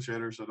a switch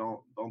hitter, so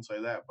don't say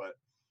that, but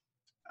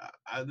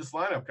this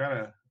lineup kind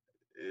of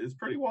is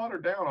pretty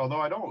watered down.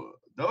 Although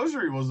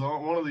Dozier was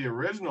one of the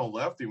original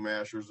lefty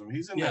mashers, and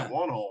he's in that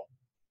one hole,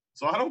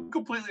 so I don't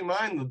completely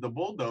mind the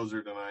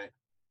bulldozer tonight.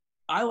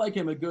 I like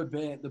him a good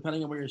bit,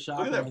 depending on where you're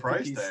shopping. Look at that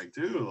price tag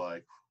too,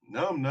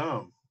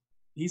 numb.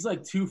 He's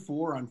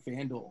 2-4 on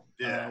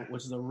FanDuel,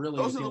 which is a really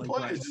those are the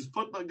plays. Price. Just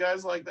put the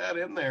guys like that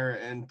in there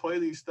and play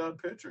these stud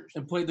pitchers.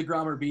 And play the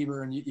Grom or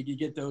Bieber, and you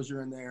get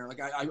Dozier in there.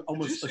 I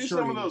almost Did you see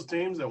some of those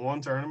teams that won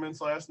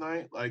tournaments last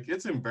night?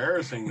 It's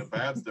embarrassing the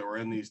bats that were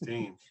in these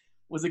teams.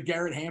 Was it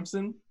Garrett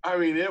Hampson?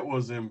 It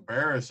was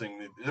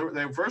embarrassing.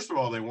 They first of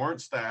all, they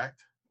weren't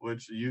stacked,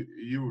 which you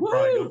would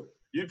probably go.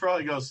 You'd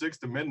probably go 6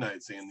 to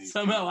midnight seeing these.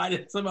 Somehow I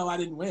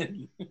didn't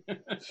win.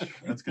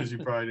 That's because you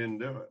probably didn't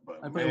do it. But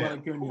I played a lot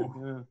of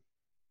Cunha.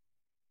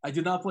 I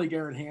did not play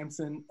Garrett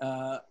Hampson.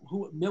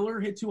 Miller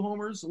hit 2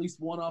 homers, at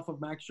least one off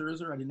of Max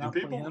Scherzer. I did not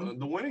play him.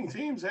 The winning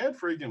teams had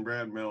freaking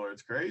Brad Miller.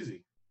 It's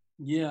crazy.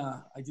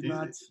 Yeah, I did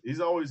not. He's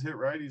always hit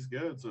right. He's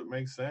good, so it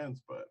makes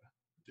sense. But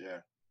yeah,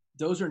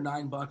 those are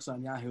 $9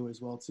 on Yahoo as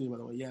well too. By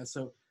the way, yeah.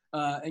 So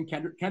and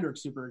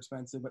Kendrick's super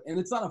expensive, but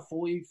it's not a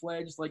fully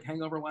fledged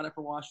hangover lineup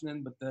for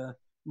Washington, but the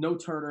no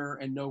Turner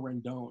and no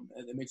Rendon,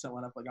 it makes that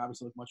lineup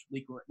obviously look much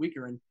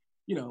weaker. And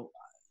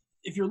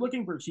if you're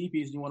looking for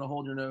cheapies and you want to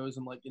hold your nose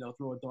and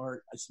throw a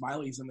dart,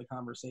 Smiley's in the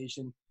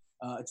conversation.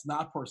 It's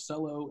not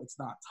Porcello, it's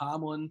not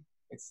Tomlin.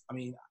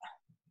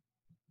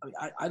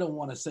 I don't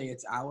want to say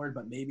it's Allard,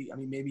 but maybe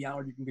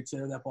Allard you can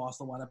consider that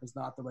Boston lineup is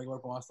not the regular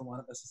Boston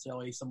lineup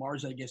necessarily.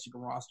 Samardzija, I guess you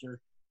can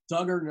roster.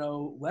 Duggar,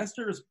 no.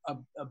 Lester is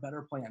a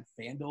better play on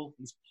FanDuel.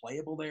 He's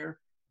playable there,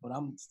 but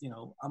I'm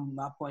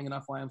not playing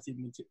enough lineups to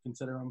even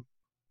consider him.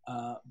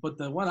 But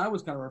the one I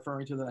was kind of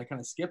referring to that I kind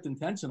of skipped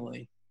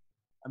intentionally.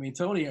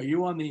 Tony, are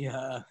you on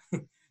the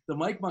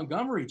Mike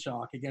Montgomery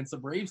chalk against the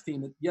Braves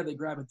team? That they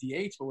grab a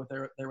DH, but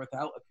they're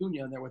without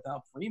Acuna and they're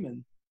without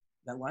Freeman.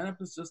 That lineup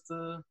is just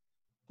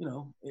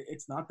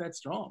it's not that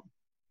strong.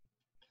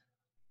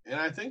 And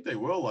I think they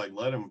will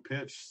let him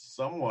pitch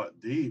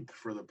somewhat deep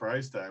for the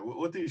price tag.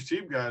 With these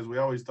cheap guys, we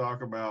always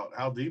talk about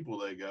how deep will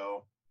they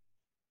go.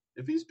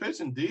 If he's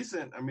pitching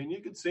decent,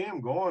 you could see him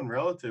going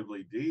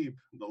relatively deep.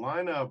 The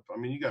lineup,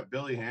 you got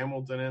Billy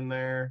Hamilton in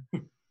there.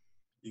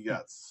 You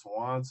got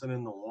Swanson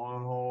in the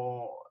one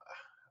hole.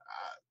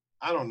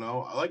 I don't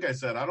know. Like I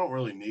said, I don't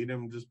really need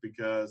him just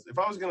because if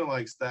I was going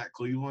to stack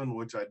Cleveland,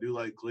 which I do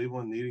like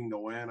Cleveland needing to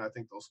win, I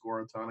think they'll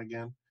score a ton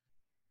again.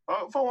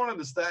 If I wanted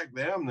to stack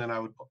them, then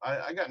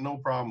I got no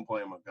problem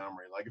playing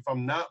Montgomery. If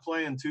I'm not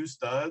playing 2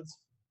 studs,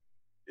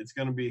 it's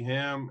going to be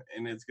him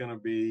and it's going to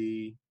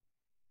be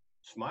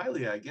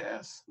Smiley, I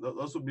guess.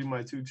 Those would be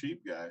my 2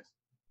 cheap guys.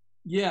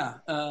 Yeah,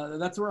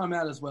 that's where I'm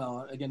at as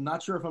well. Again,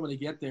 not sure if I'm going to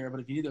get there, but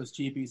if you need those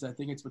cheapies, I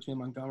think it's between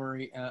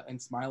Montgomery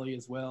and Smiley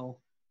as well.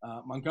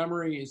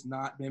 Montgomery has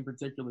not been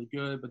particularly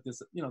good, but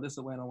this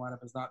Atlanta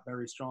lineup is not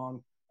very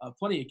strong.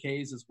 Plenty of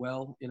Ks as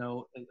well.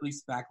 At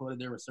least backloaded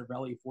there with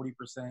Cervelli,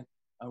 40%.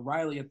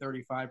 Riley at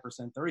 35%,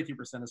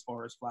 33% as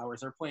far as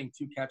Flowers. They're playing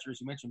two catchers.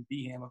 You mentioned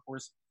Behan, of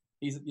course.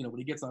 He's, when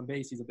he gets on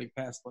base, he's a big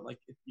pest, but like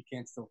you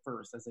can't steal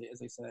first, as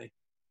they say.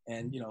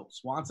 And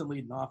Swanson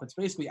leading off. It's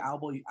basically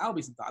Albies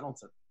and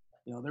Donaldson.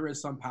 There is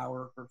some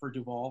power for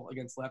Duvall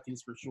against lefties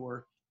for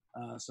sure.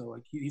 So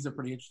like he's a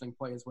pretty interesting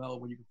play as well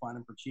when you can find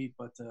him for cheap.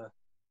 But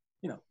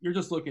you're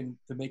just looking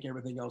to make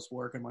everything else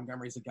work. And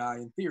Montgomery's a guy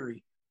in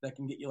theory that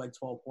can get you like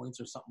 12 points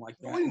or something like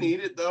that. Do we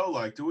need it though?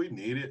 Like, do we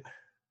need it?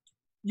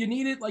 You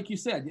need it, like you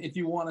said, if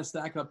you want to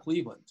stack up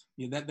Cleveland.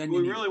 Then do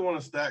we really want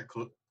to stack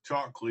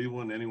chalk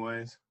Cleveland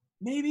anyways?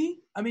 Maybe.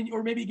 I mean,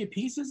 or maybe get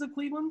pieces of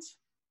Cleveland.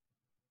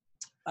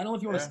 I don't know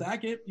if you want to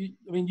stack it.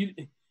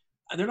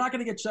 They're not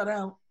going to get shut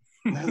out.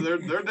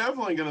 they're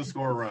definitely going to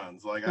score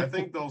runs. Like, I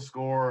think they'll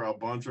score a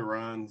bunch of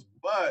runs.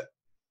 But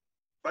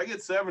if I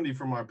get 70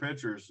 from my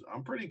pitchers,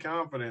 I'm pretty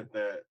confident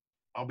that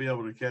I'll be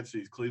able to catch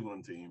these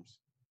Cleveland teams.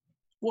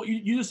 Well,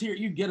 you just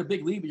you get a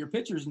big lead with your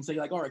pitchers and say,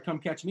 like, all right, come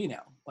catch me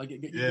now. Like,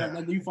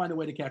 you find a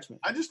way to catch me.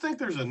 I just think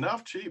there's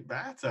enough cheap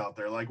bats out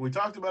there. Like, we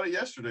talked about it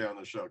yesterday on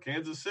the show.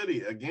 Kansas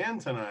City, again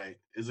tonight,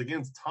 is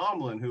against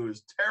Tomlin, who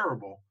is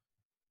terrible.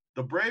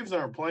 The Braves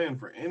aren't playing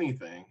for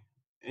anything.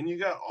 And you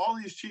got all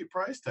these cheap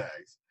price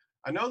tags.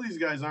 I know these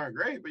guys aren't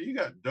great, but you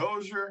got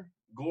Dozier,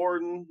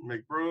 Gordon,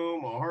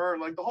 McBroom, O'Hearn.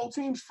 Like, the whole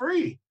team's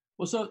free.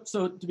 Well,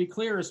 so to be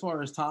clear, as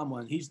far as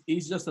Tomlin,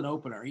 he's just an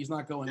opener. He's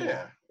not going.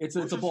 Yeah, it's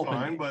a bullpen.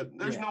 Fine, but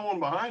there's no one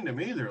behind him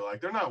either.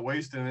 Like, they're not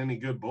wasting any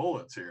good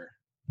bullets here.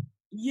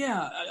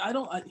 Yeah, I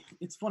don't.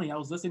 It's funny. I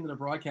was listening to the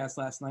broadcast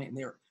last night, and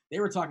they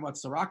were talking about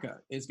Soraka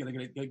is going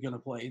to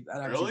play.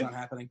 That actually is not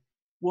happening.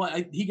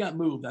 Well, he got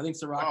moved. I think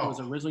Soraka was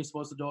originally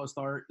supposed to do a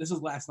start. This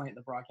was last night in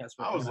the broadcast.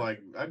 I was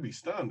like, I'd be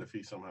stunned if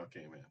he somehow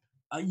came in.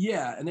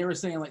 Yeah, and they were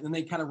saying then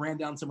they kind of ran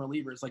down some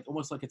relievers, like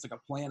almost like it's like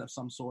a plan of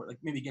some sort, like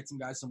maybe get some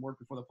guys some work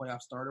before the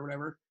playoffs start or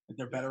whatever, like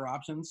they're better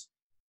options.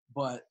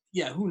 But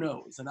yeah, who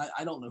knows? And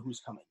I don't know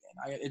who's coming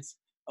in. It's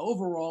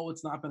overall,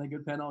 it's not been a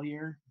good pen all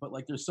year, but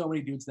like there's so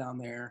many dudes down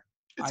there.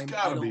 It's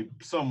got to be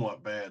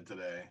somewhat bad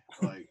today.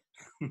 Like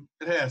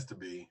it has to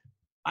be.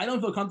 I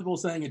don't feel comfortable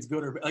saying it's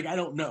good or like I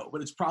don't know,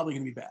 but it's probably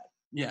going to be bad.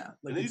 Yeah,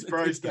 like these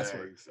price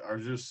tags are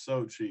just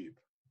so cheap.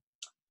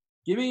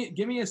 Give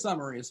me a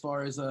summary as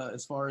far as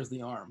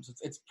the arms.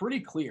 It's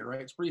pretty clear,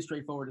 right? It's pretty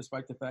straightforward,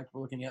 despite the fact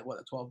we're looking at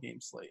a 12-game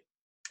slate.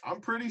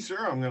 I'm pretty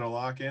sure I'm going to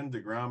lock in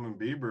DeGrom and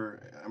Bieber.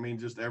 I mean,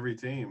 just every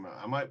team.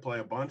 I might play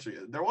a bunch of.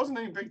 There wasn't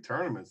any big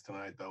tournaments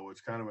tonight though,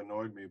 which kind of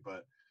annoyed me.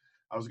 But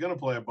I was going to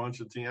play a bunch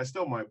of teams. I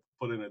still might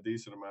put in a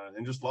decent amount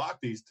and just lock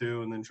these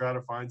two, and then try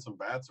to find some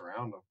bats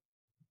around them.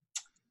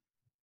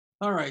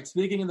 All right,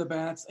 speaking of the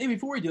bats, hey,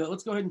 before we do it,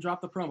 let's go ahead and drop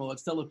the promo.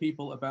 Let's tell the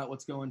people about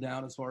what's going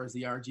down as far as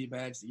the RG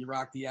badge. You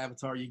rock the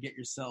avatar, you get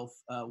yourself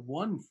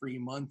 1 free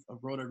month of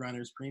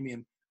RotoGrinders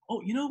Premium.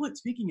 Oh, you know what?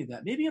 Speaking of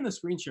that, maybe on the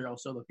screen share I'll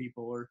show the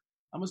people, or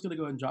I'm just going to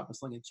go ahead and drop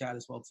this link in chat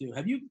as well, too.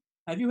 Have you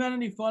had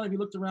any fun? Have you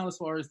looked around as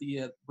far as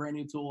the brand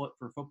new tool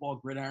for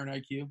football, Gridiron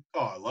IQ? Oh,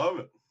 I love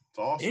it. It's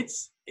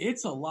awesome.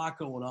 It's a lot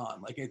going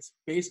on. Like, it's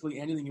basically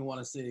anything you want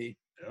to see.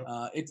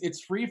 Yep.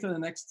 It's free for the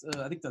next,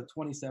 I think the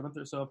 27th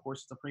or so. Of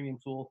course, it's a premium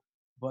tool.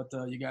 But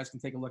you guys can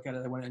take a look at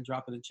it. I went and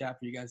dropped it in chat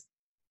for you guys.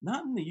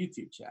 Not in the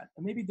YouTube chat.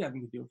 And maybe Devin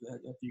can do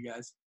it for you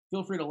guys.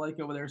 Feel free to like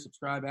over there,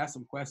 subscribe, ask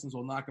some questions.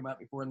 We'll knock them out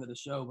before the end of the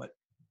show.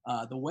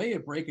 But the way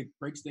it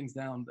breaks things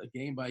down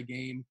game by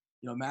game,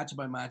 matchup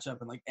by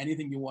matchup, and like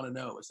anything you want to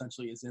know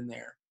essentially is in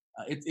there.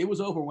 It was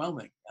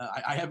overwhelming.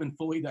 I haven't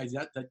fully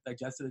digested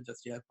it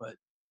just yet, but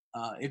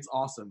it's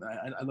awesome.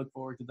 I look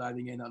forward to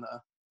diving in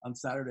on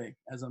Saturday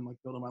as I'm like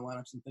building my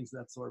lineups and things of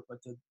that sort. But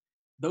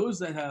those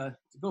that to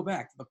go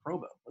back to the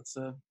Probo, let's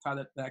tie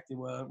that back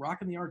to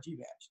rocking the RG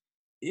badge.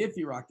 If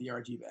you rock the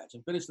RG badge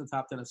and finish in the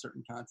top 10 of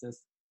certain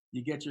contests,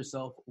 you get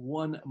yourself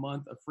 1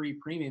 month of free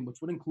premium, which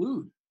would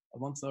include,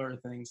 amongst other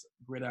things,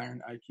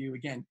 Gridiron IQ.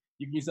 Again,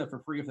 you can use that for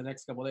free for the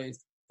next couple of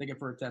days. Take it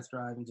for a test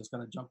drive and just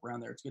kind of jump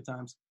around there. It's good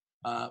times.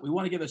 We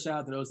want to give a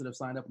shout out to those that have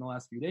signed up in the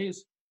last few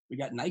days. We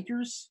got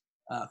Nikers,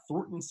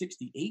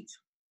 Thornton68,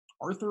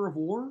 Arthur of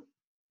War,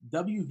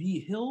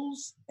 WV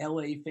Hills,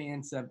 LA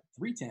Fan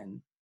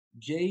 310,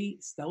 Jay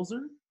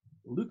Stelzer,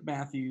 Luke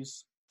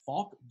Matthews,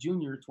 Falk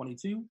Jr.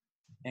 22,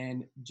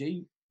 and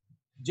Jay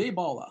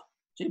Balla.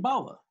 Jay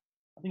Balla.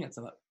 I think that's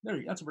what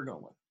we're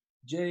going with.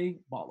 Jay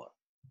Balla.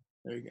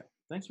 There you go.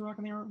 Thanks for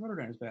rocking the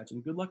RotoGrinders badge,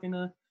 and good luck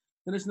in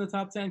finishing the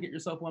top 10. Get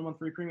yourself 1 month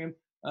free premium.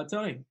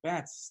 Tony,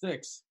 bats,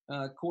 sticks,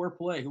 core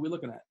play. Who are we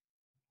looking at?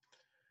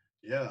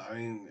 Yeah, I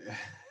mean,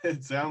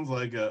 it sounds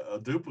like a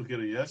duplicate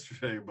of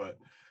yesterday, but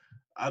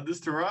this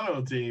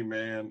Toronto team,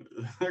 man,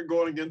 they're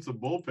going against a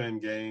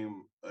bullpen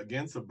game,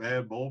 against a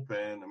bad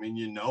bullpen. I mean,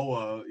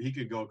 he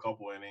could go a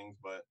couple innings,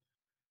 but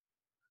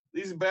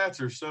these bats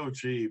are so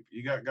cheap.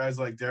 You got guys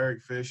like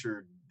Derek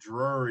Fisher,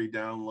 Drury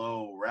down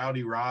low,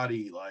 Rowdy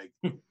Roddy. Like,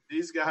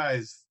 these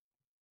guys,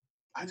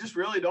 I just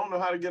really don't know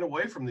how to get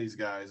away from these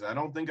guys. I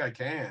don't think I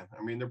can.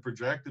 I mean, they're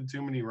projected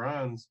too many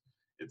runs.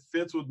 It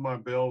fits with my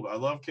build. I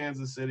love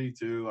Kansas City,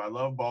 too. I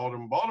love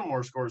Baltimore.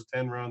 Baltimore scores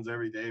 10 runs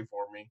every day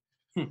for me.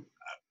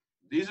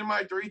 these are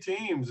my 3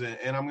 teams,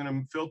 and I'm going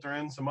to filter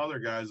in some other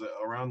guys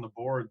around the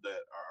board that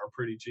are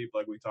pretty cheap,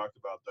 like we talked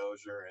about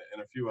Dozier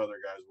and a few other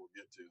guys we'll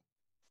get to.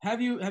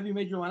 Have you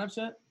made your lineups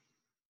yet?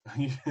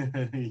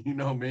 You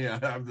know me.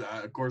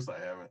 Of course I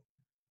haven't.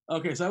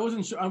 Okay, so I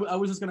wasn't sure. I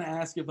was just going to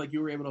ask if like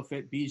you were able to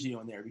fit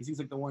Biggio in there because he's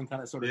like the one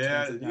kind of sort of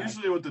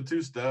usually with the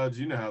 2 studs,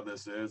 you know how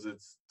this is.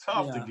 It's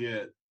tough to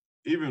get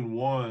even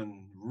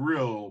one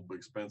real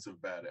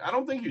expensive bat. I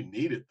don't think you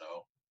need it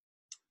though.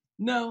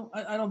 No,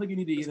 I don't think you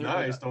need to either. It's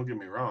nice. Don't get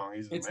me wrong.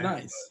 It's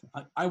nice.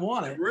 I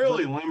want it. It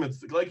really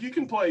limits. Like you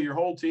can play your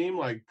whole team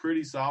like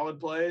pretty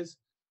solid plays,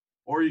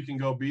 or you can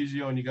go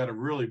Biggio and you got to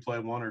really play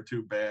 1 or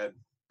 2 bad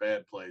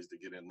plays to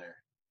get in there,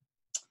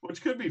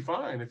 which could be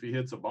fine if he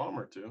hits a bomb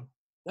or 2.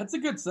 That's a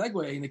good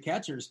segue into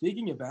catcher.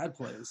 Speaking of bad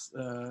plays,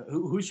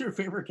 who's your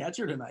favorite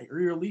catcher tonight, or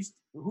your least?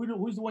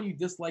 Who's the one you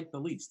dislike the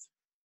least?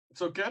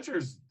 So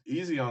catcher's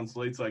easy on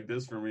slates like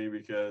this for me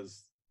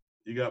because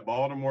you got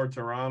Baltimore,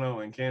 Toronto,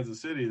 and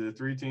Kansas City. The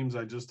 3 teams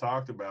I just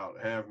talked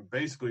about have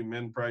basically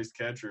min-priced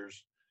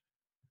catchers.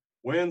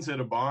 Wins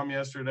hit a bomb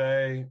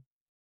yesterday.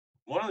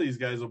 One of these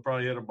guys will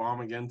probably hit a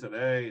bomb again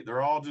today.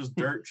 They're all just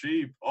dirt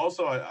cheap.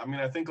 Also,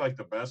 I think like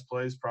the best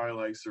plays probably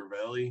like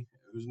Cervelli,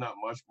 who's not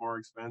much more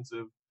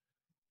expensive.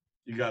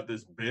 You got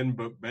this Ben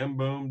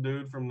Boom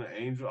dude from the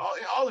Angels.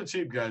 All the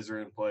cheap guys are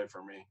in play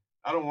for me.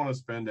 I don't want to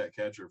spend that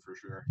catcher for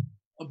sure.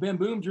 Ben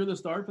Boom drew the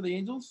start for the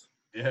Angels?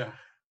 Yeah.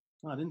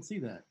 Oh, I didn't see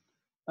that.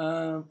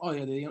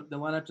 The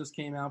lineup just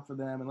came out for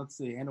them, and let's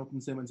see.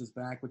 Andrelton Simmons is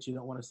back, which you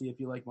don't want to see if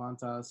you like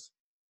Montas.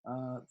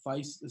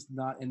 Feist is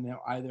not in there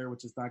either,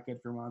 which is not good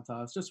for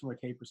Montas. Just from a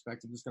K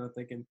perspective, just kind of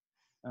thinking,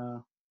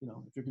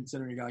 if you're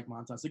considering a guy like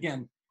Montas.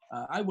 Again,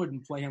 I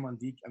wouldn't play him on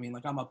DK. I mean,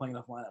 like I'm not playing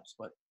enough lineups,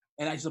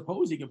 and I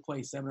suppose he could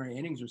play 7 or 8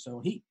 innings or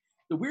so.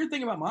 The weird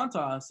thing about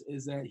Montas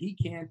is that he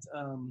can't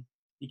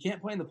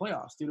play in the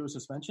playoffs due to a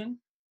suspension.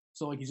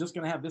 So like he's just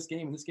going to have this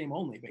game and this game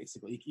only.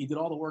 Basically, he did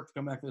all the work to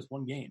come back for this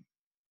one game.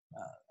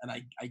 And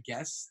I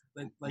guess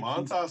that like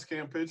Montas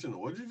can't pitch in.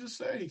 What did you just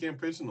say? He can't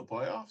pitch in the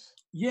playoffs?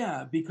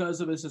 Yeah, because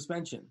of his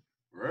suspension.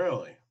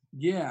 Really?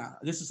 Yeah,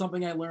 this is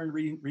something I learned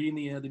reading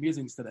the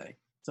musings today.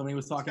 Somebody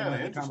was talking about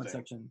it in the comment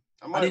section.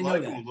 I might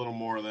like him a little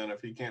more then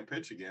if he can't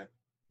pitch again.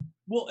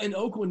 Well, and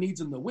Oakland needs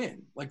him to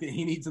win. Like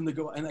he needs him to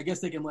go, and I guess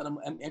they can let him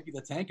empty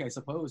the tank, I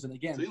suppose. And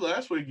again, see,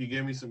 last week you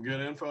gave me some good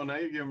info. Now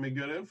you're giving me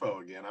good info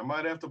again. I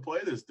might have to play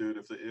this dude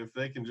if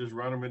they can just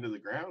run him into the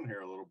ground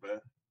here a little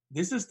bit.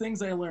 This is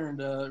things I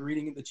learned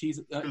reading in the cheese.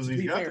 Because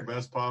he's got the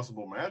best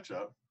possible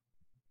matchup.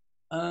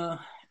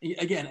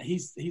 Again,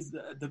 he's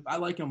I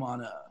like him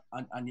on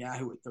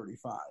Yahoo at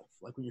 35.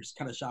 Like when you're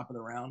kind of shopping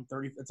around,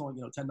 30. It's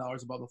only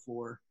 $10 above the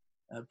floor,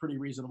 pretty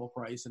reasonable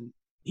price. And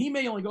he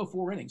may only go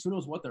 4 innings. Who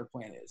knows what their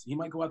plan is? He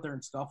might go out there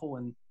and scuffle,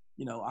 and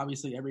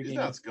obviously every game. He's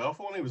not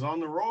scuffling. He was on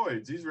the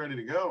roids. He's ready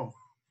to go.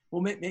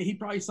 Well, he'd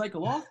probably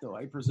cycle off though,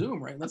 I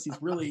presume, right? Unless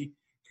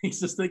he's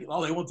just thinking,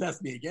 oh, they won't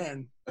test me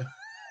again.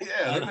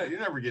 Yeah, you're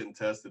never getting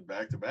tested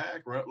back to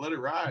back. Let it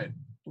ride.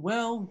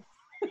 Well,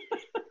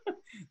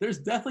 there's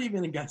definitely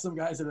been some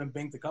guys that have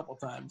been binked a couple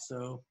times,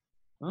 so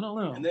I don't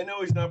know. And they know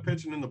he's not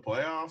pitching in the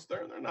playoffs.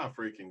 They're not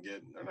freaking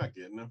getting. They're not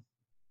getting him.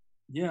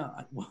 Yeah,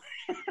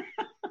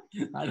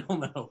 I don't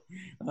know.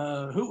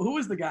 Who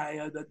was the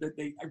guy that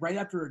they right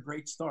after a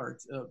great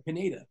start?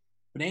 Pineda.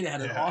 Pineda had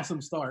an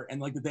awesome start,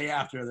 and like the day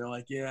after, they're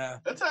like, yeah.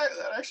 That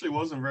actually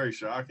wasn't very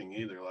shocking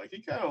either. Like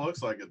he kind of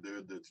looks like a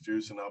dude that's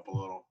juicing up a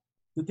little.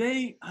 Did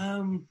they?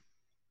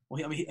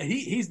 Well, I mean,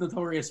 he's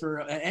notorious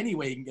for any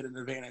way you can get an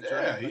advantage.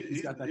 Yeah, right?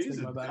 He's got that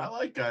stigma about I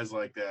like guys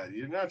like that.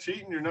 You're not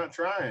cheating. You're not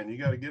trying. You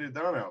got to get it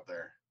done out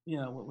there.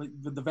 Yeah, like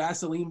the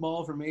Vaseline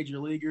ball for Major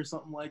League or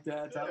something like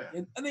that.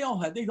 Yeah. And they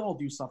all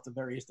do stuff to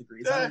various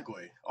degrees.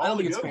 Exactly. I don't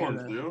think the good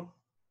ones do.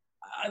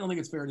 I don't think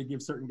it's fair to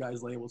give certain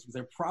guys labels because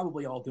they're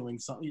probably all doing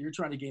something. You're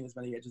trying to gain as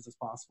many edges as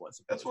possible.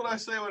 That's what I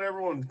say when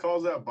everyone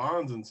calls out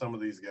Bonds and some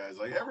of these guys.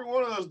 Like every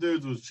one of those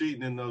dudes was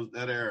cheating in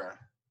that era.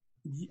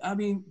 I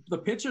mean, the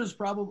pitchers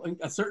probably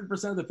a certain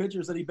percent of the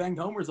pitchers that he banged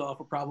homers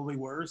off probably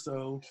were.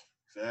 So,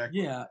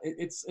 exactly. Yeah,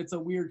 it's a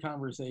weird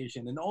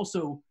conversation. And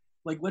also,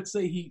 like, let's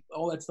say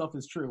all that stuff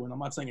is true, and I'm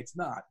not saying it's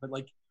not, but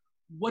like,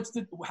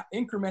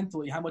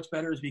 incrementally how much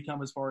better has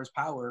become as far as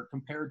power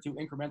compared to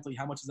incrementally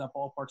how much does that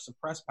ballpark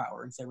suppress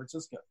power in San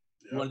Francisco?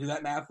 Yep. You want to do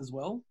that math as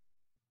well?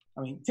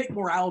 I mean, take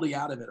morality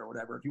out of it or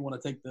whatever if you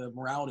want to take the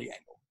morality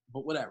angle,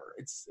 but whatever.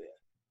 It's.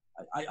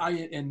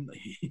 And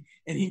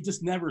he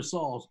just never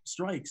saw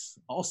strikes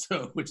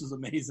also, which is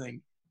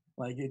amazing.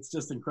 Like it's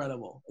just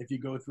incredible. If you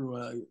go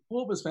through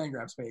pull up his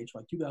Fangraphs page,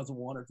 like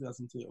 2001 or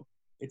 2002,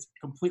 it's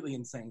completely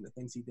insane the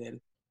things he did.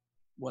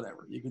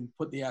 Whatever, you can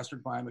put the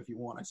asterisk by him if you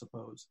want, I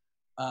suppose.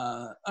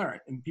 All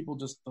right, and people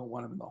just don't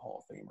want him in the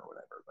Hall of Fame or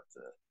whatever. But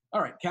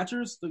all right,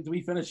 catchers, do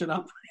we finish it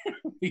up?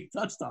 We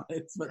touched on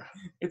it, but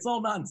it's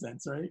all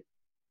nonsense, right?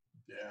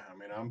 Yeah, I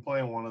mean, I'm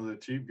playing one of the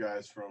cheap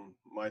guys from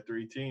my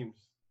 3 teams.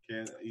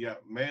 You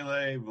got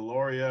Melee,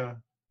 Valoria,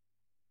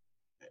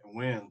 and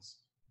Wins.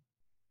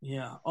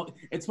 Yeah. Oh,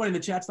 it's funny. The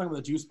chat's talking about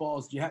the juice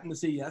balls. Did you happen to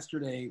see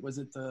yesterday? Was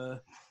it I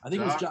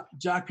think it was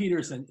Jock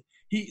Peterson.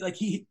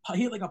 He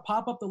hit like a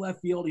pop up the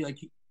left field.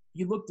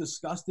 He looked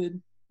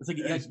disgusted. It's like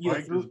he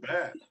spiked his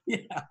bat.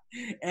 Yeah,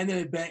 and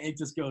then it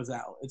just goes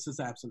out. It's just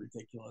absolutely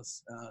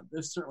ridiculous.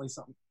 There's certainly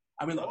something.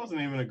 I mean, that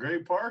wasn't even a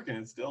great park, and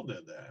it still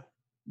did that.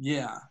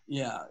 Yeah,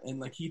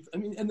 and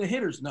and the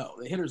hitters know.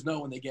 The hitters know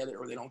when they get it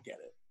or they don't get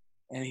it,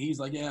 and he's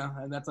like, yeah,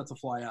 and that's a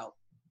fly out.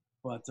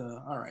 But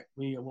all right,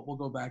 we'll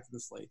go back to the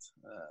slate.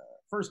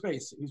 First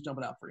base, who's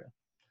jumping out for you?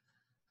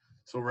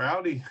 So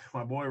Rowdy,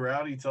 my boy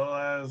Rowdy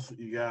Tellez,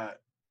 you got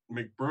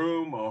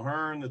McBroom,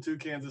 O'Hearn, the two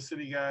Kansas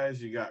City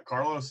guys. You got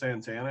Carlos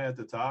Santana at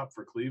the top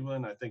for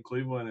Cleveland. I think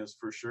Cleveland is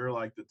for sure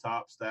like the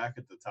top stack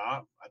at the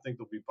top. I think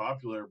they'll be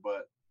popular,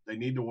 but they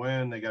need to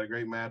win. They got a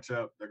great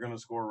matchup. They're going to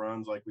score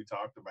runs like we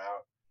talked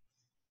about.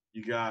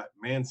 You got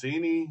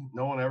Mancini.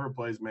 No one ever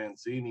plays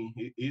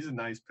Mancini. He's a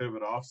nice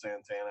pivot off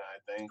Santana, I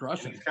think.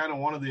 Crushing. He's kind of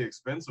one of the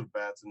expensive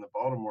bats in the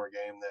Baltimore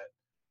game that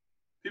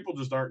people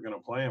just aren't going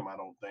to play him, I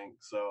don't think.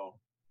 So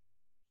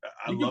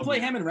you can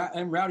play him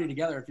and Rowdy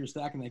together if you're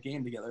stacking that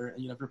game together.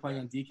 If you're playing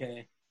on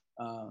DK.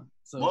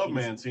 Love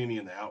Mancini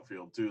in the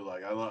outfield too.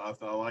 Like I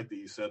like that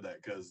you said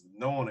that because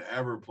no one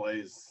ever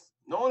plays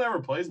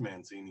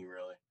Mancini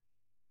really.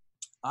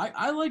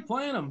 I like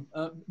playing him.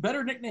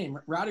 Better nickname,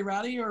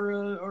 Rowdy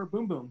or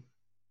Boom Boom?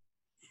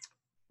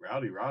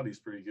 Rody's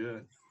pretty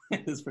good.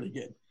 It's pretty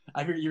good.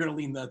 I hear you're going to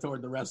lean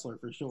toward the wrestler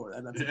for sure.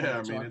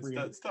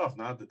 It's tough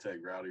not to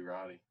take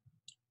Rowdy.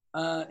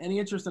 Any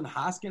interest in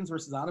Hoskins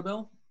versus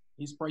Audubon?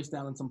 He's priced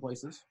down in some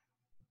places.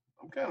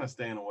 I'm kind of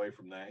staying away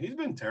from that. He's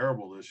been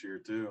terrible this year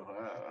too.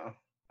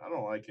 I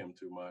don't like him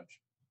too much.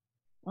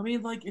 I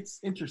mean, like, it's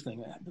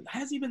interesting.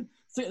 Has he been?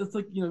 It's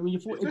like, when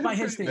it's by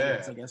his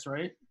standards, I guess,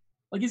 right?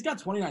 Like, he's got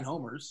 29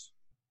 homers.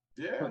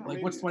 Yeah.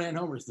 But, what's 29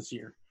 homers this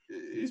year?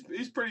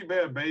 He's pretty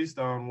bad based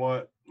on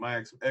what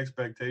my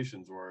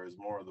expectations were is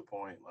more of the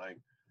point. Like,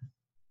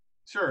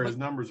 sure, his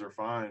numbers are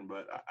fine,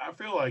 but I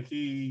feel like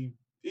he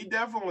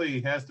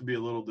definitely has to be a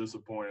little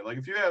disappointed. Like,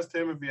 if you asked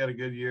him if he had a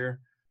good year,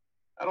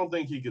 I don't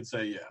think he could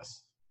say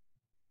yes.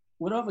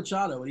 What about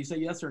Machado? Would he say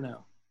yes or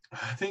no?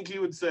 I think he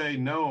would say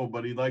no,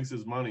 but he likes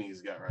his money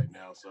he's got right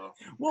now. So,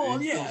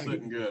 he's still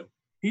sitting good.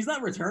 He's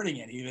not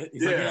returning any of it.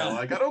 He's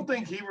I don't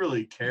think he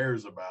really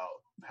cares about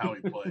how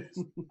he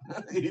plays.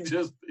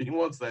 he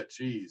wants that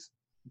cheese.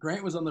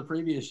 Grant was on the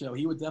previous show.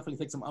 He would definitely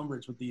take some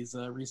umbrage with these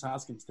Rhys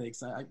Hoskins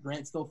takes.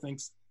 Grant still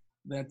thinks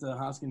that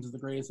Hoskins is the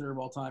greatest hitter of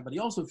all time, but he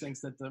also thinks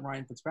that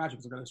Ryan Fitzpatrick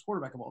is the greatest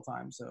quarterback of all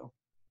time. So,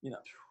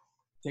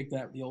 take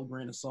that with the old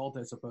grain of salt,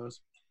 I suppose.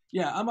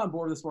 Yeah, I'm on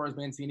board as far as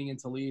Mancini and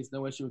Tellez.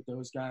 No issue with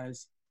those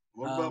guys.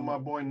 What about my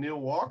boy Neil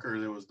Walker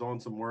that was doing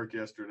some work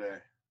yesterday?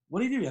 What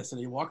did he do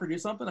yesterday? Walker do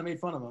something? I made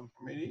fun of him.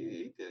 I mean,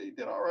 he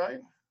did all right.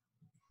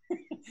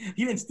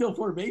 He didn't steal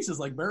 4 bases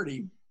like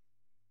Birdie.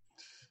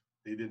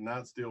 He did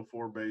not steal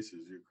 4 bases.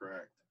 You're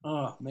correct.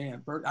 Oh,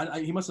 man.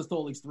 He must have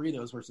stole at least 3 of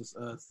those versus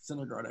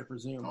Syndergaard, I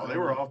presume. Oh, they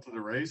were off to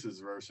the races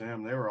versus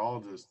him. They were all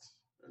just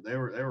they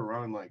were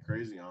running like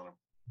crazy on him.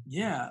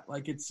 Yeah,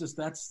 like it's just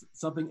that's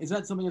something. Is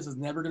that something that's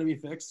never going to be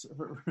fixed?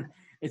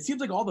 It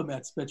seems like all the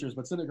Mets pitchers,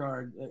 but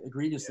Syndergaard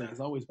egregiously is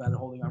always bad at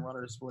holding on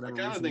runners for whatever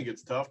reason. I kind of think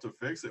it's tough to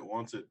fix it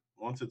once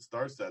it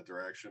starts that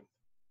direction.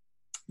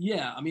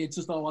 Yeah, I mean it's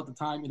just all about the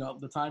time,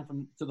 the time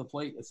from to the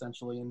plate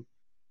essentially, and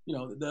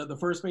the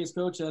first base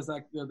coach has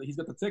that he's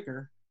got the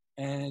ticker,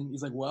 and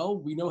he's like,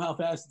 well, we know how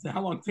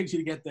long it takes you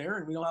to get there,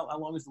 and we know how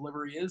long his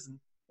delivery is, and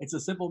it's a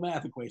simple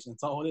math equation.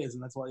 That's all it is,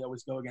 and that's why they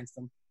always go against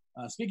him.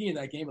 Speaking of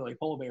that game, like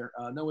Polar Bear,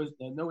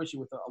 no issue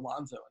with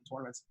Alonso in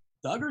tournaments.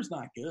 Duggar's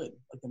not good.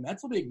 Like the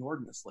Mets will be ignored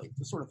in this league.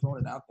 Just sort of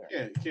throwing it out there.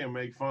 Yeah, you can't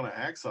make fun of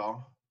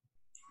Hacksaw.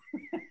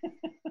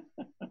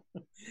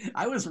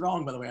 I was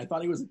wrong, by the way. I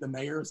thought he was like the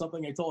mayor or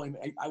something. I told him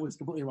I was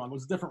completely wrong. It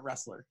was a different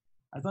wrestler.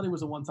 I thought he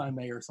was a one-time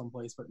mayor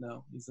someplace, but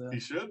no. He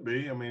should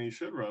be. I mean, he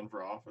should run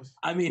for office.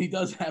 I mean, he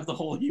does have the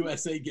whole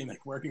USA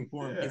gimmick working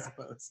for him, I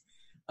suppose.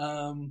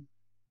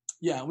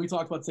 Yeah, we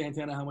talked about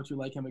Santana, how much we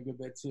like him a good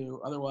bit too.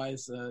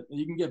 Otherwise,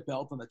 you can get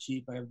Belt on the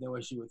cheap. I have no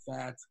issue with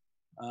that.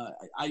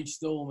 I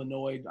still am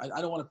annoyed.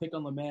 I don't want to pick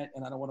on Lamet,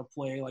 and I don't want to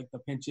play like the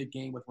pinch hit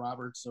game with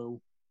Roberts.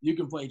 So you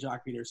can play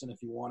Jock Peterson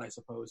if you want, I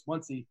suppose.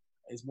 Muncy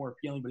is more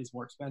appealing, but he's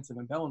more expensive.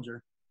 And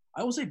Bellinger,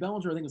 I will say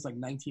Bellinger, I think it's like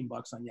 $19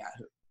 on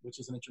Yahoo, which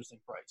is an interesting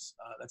price.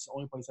 That's the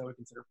only place I would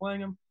consider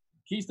playing him.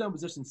 Keystone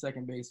position,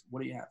 second base.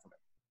 What do you have for me?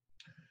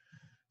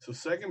 So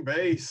second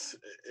base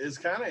is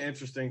kind of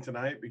interesting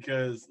tonight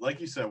because, like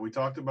you said, we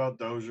talked about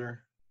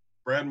Dozier.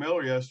 Brad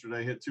Miller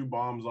yesterday hit 2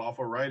 bombs off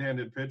a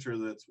right-handed pitcher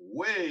that's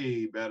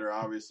way better,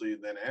 obviously,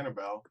 than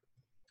Annabelle.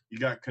 You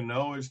got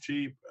Cano is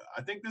cheap.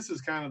 I think this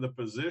is kind of the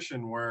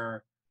position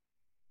where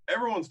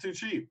everyone's too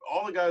cheap.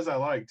 All the guys I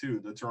like,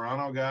 too. The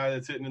Toronto guy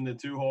that's hitting in the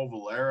 2-hole,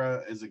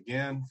 Valera, is,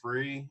 again,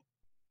 free.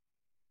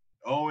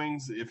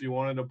 Owings, if you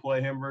wanted to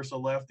play him versus a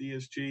lefty,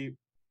 is cheap.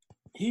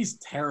 He's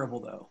terrible,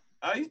 though.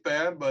 He's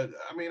bad, but,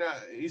 I mean,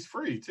 he's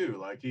free, too.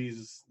 Like,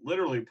 he's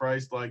literally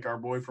priced like our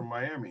boy from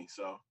Miami,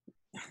 so.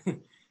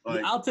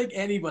 Like, I'll take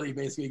anybody,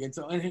 basically, again.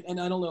 So, and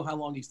I don't know how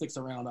long he sticks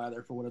around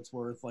either, for what it's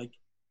worth. Like,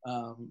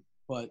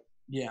 but,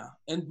 yeah.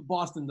 And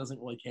Boston doesn't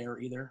really care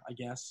either, I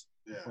guess.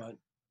 Yeah. But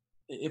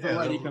If a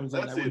righty comes in,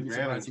 I that's the wouldn't be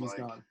surprised advantage. he's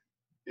Like, gone.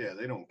 yeah,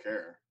 they don't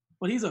care.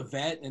 But he's a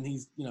vet, and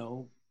he's,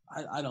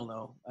 I don't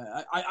know.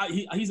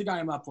 He's a guy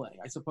I'm not playing.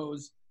 I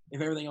suppose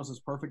if everything else is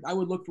perfect, I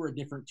would look for a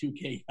different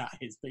 2K guy.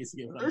 Is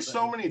basically what There's I'm so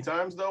saying. many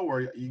times though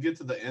where you get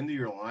to the end of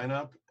your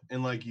lineup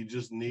and like you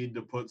just need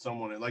to put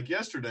someone in. Like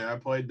yesterday, I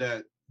played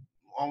that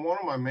on one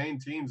of my main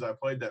teams. I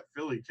played that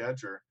Philly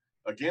catcher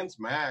against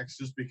Max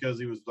just because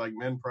he was like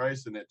min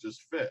price and it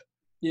just fit.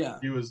 Yeah.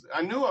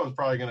 I knew I was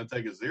probably going to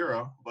take a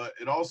 0, but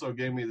it also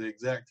gave me the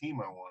exact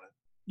team I wanted.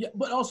 Yeah,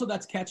 but also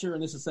that's catcher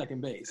and this is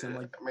second base. And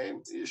like, I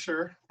mean,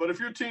 sure. But if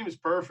your team is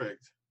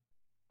perfect,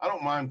 I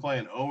don't mind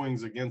playing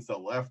Owings against a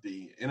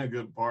lefty in a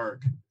good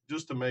park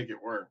just to make it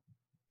work.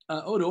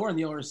 Odor on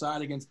the other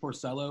side against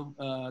Porcello,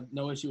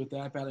 no issue with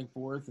that, batting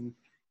fourth. And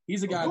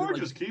he's a guy Odor that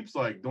just keeps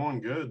like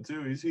doing good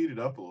too. He's heated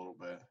up a little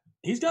bit.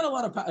 he's got a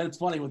lot of. It's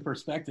funny with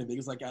perspective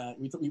because like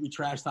we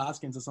trashed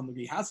Hoskins to some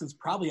degree. Hoskins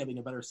probably having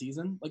a better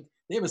season. Like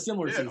they have a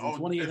similar season.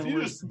 28 if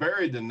you just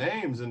buried the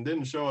names and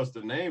didn't show us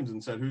the names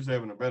and said who's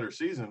having a better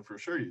season, for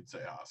sure you'd say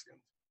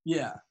Hoskins.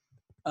 Yeah,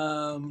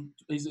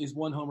 he's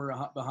one homer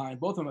behind.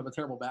 Both of them have a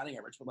terrible batting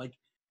average, but like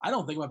I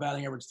don't think about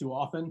batting average too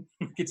often.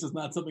 It's just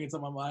not something that's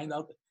on my mind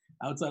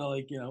outside of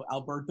like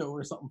Alberto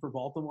or something for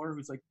Baltimore,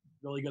 who's like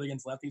really good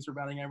against lefties for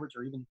batting average,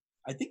 or even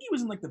I think he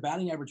was in like the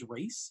batting average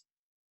race.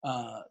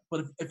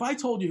 But if I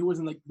told you who was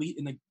in like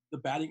in the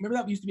batting, remember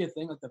that used to be a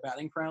thing, like the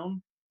batting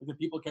crown, like that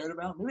people cared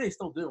about. Maybe they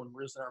still do, and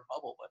we're just in our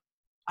bubble. But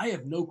I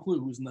have no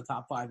clue who's in the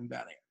top 5 in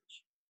batting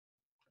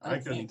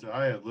average.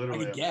 I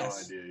literally have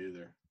guess. no idea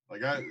either.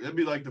 Like it'd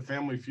be like the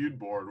Family Feud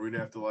board. We'd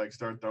have to like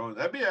start throwing.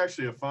 That'd be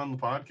actually a fun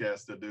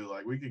podcast to do.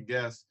 Like we could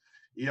guess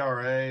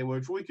ERA,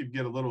 which we could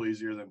get a little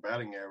easier than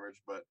batting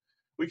average, but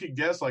we could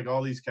guess like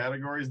all these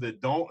categories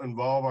that don't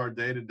involve our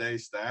day-to-day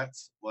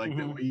stats, like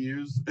that we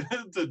use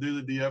to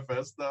do the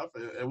DFS stuff,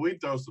 and we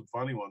throw some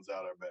funny ones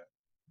out. I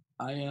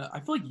bet. I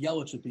feel like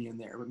Yelich should be in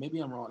there, but maybe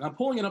I'm wrong. I'm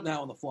pulling it up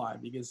now on the fly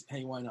because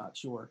hey, why not?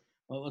 Sure.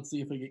 Well, let's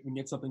see if we can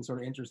get something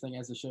sort of interesting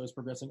as the show is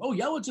progressing. Oh,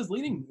 Yelich is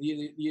leading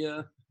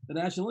the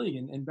National League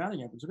in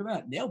batting average. Look at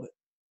that, nailed it.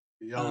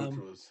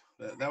 Yelich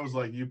that was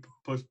like you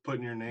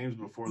putting your names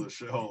before the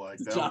show, like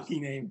that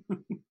jockey name.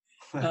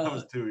 That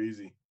was too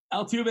easy.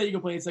 Altuve, you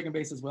can play at second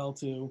base as well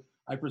too.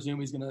 I presume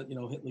he's gonna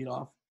hit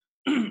leadoff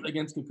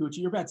against Kikuchi.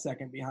 You're bat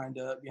second behind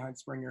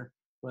Springer,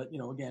 but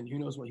again, who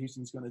knows what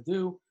Houston's gonna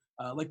do?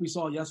 Like we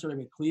saw yesterday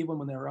with Cleveland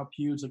when they were up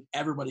huge, like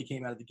everybody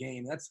came out of the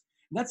game. That's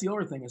the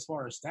other thing as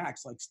far as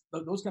stacks. Like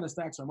those kind of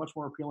stacks are much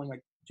more appealing.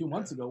 Like 2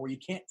 months ago, where you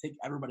can't take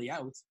everybody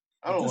out.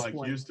 I don't like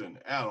Houston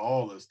at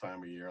all this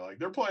time of year. Like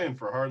they're playing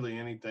for hardly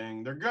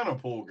anything. They're gonna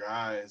pull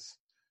guys.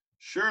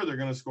 Sure, they're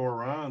gonna score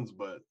runs,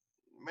 but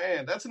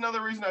man, that's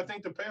another reason I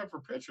think to pay up for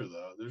pitcher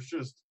though. There's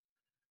just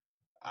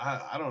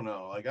I don't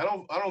know. Like I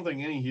don't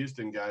think any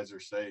Houston guys are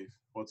safe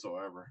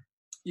whatsoever.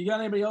 You got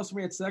anybody else for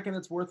me at second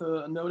that's worth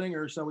noting,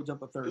 or shall we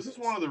jump to third? This is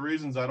one of the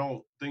reasons I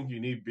don't think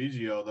you need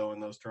BGO though in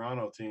those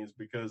Toronto teams,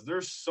 because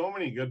there's so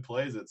many good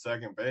plays at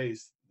second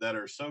base that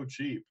are so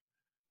cheap.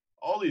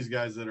 All these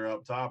guys that are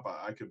up top,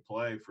 I could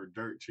play for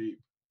dirt cheap.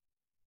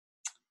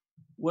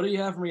 What do you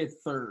have for me at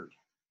third?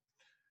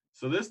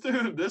 So this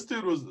dude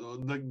was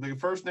the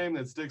first name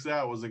that sticks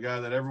out was the guy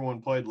that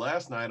everyone played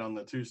last night on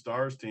the 2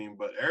 Stars team,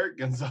 but Eric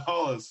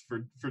Gonzalez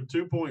for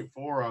 2.4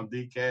 on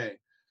DK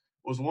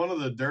was one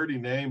of the dirty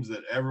names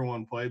that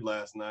everyone played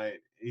last night.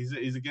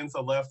 He's against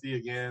a lefty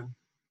again.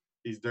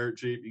 He's dirt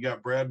cheap. You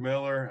got Brad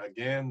Miller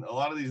again. A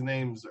lot of these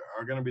names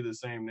are going to be the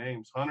same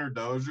names. Hunter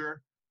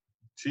Dozier.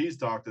 Cheese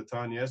talked a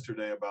ton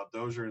yesterday about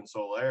Dozier and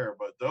Soler,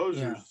 but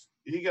Dozier's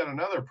he got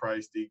another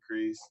price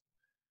decrease.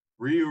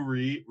 Ryu,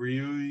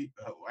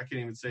 I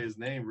can't even say his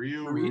name.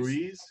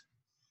 Ruiz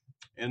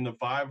in the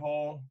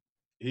 5-hole.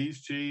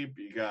 He's cheap.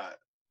 You got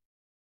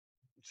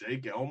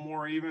Jake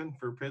Elmore even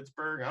for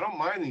Pittsburgh. I don't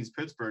mind these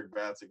Pittsburgh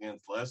bats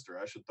against Leicester.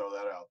 I should throw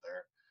that out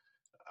there.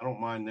 I don't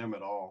mind them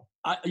at all.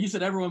 You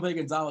said everyone play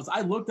Gonzalez.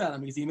 I looked at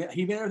him because he made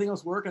everything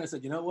else work, and I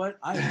said, you know what?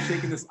 I am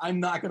shaking this. I'm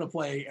not going to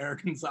play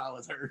Eric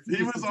Gonzalez.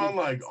 He was on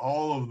like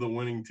all of the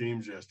winning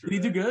teams yesterday.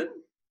 Did he do good?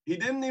 He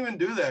didn't even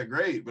do that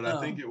great, but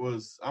I think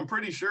I'm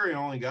pretty sure he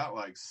only got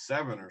like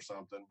 7 or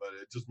something, but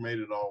it just made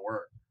it all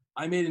work.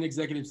 I made an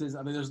executive decision.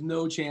 I mean, there's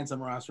no chance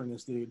I'm rostering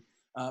this dude.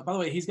 By the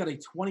way, he's got a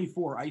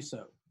 24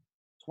 ISO.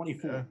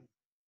 24. Yeah.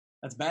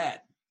 That's bad.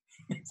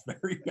 It's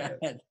very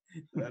bad.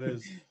 That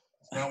is.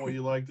 It's not what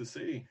you like to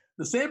see.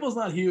 The sample's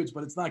not huge,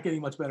 but it's not getting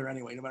much better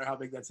anyway, no matter how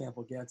big that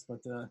sample gets. But,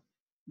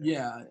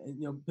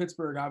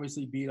 Pittsburgh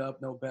obviously beat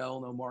up. No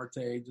Bell, no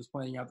Marte, just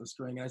playing out the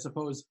string. And I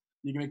suppose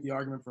you can make the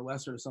argument for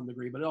Leicester to some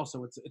degree, but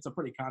also it's a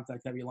pretty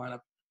contact-heavy lineup,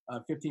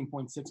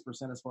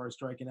 15.6% as far as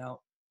striking out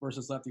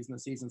versus lefties in the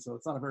season. So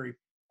it's not a very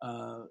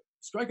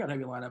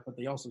strikeout-heavy lineup, but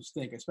they also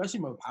stink,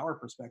 especially from a power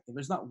perspective.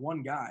 There's not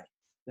one guy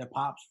that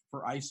pops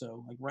for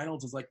ISO. Like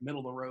Reynolds is like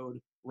middle of the road.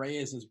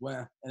 Reyes is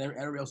and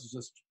everybody else is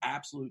just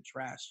absolute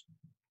trash.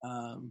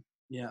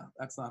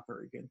 That's not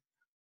very good.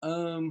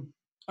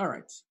 All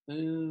right.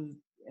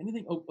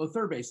 Anything?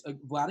 Third base.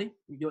 Vladdy?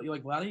 You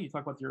like Vladdy? You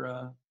talk about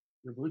your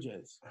your Blue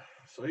Jays.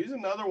 So he's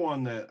another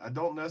one that I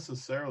don't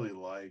necessarily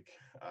like.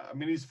 I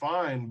mean, he's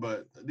fine,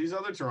 but these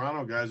other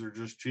Toronto guys are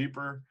just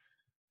cheaper.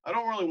 I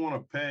don't really want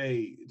to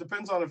pay. It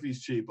depends on if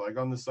he's cheap. Like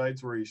on the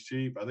sites where he's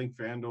cheap, I think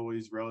FanDuel,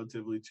 he's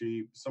relatively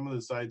cheap. Some of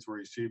the sites where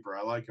he's cheaper,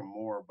 I like him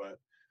more. But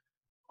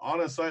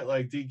on a site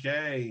like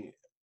DK,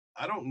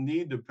 I don't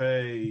need to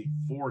pay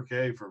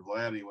 $4K for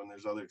Vladdy when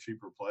there's other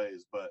cheaper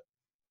plays. But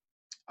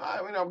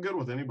I mean, I'm good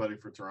with anybody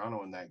for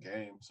Toronto in that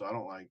game, so I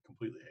don't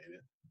completely hate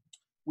it.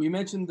 We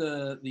mentioned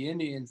the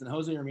Indians and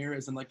Jose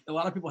Ramirez, and like a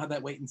lot of people had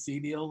that wait and see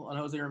deal on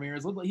Jose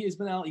Ramirez. Looked like he has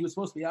been out. He was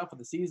supposed to be out for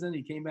the season.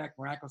 He came back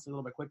miraculously a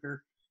little bit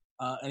quicker,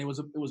 and it was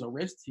a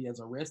wrist. He has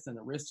a wrist, and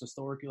a wrist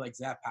historically like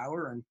zap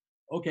power. And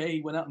okay,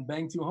 he went out and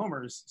banged 2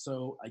 homers,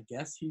 so I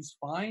guess he's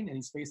fine. And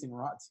he's facing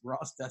Ross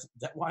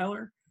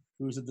Detweiler,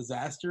 who's a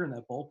disaster, and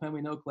that bullpen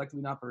we know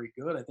collectively not very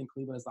good. I think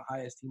Cleveland has the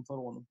highest team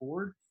total on the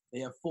board.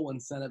 They have full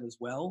incentive as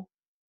well.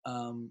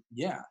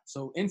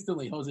 So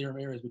instantly Jose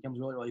Ramirez becomes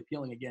really, really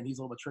appealing again. He's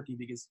a little bit tricky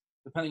because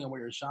depending on where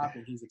you're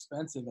shopping, he's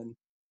expensive. And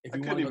if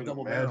you want to go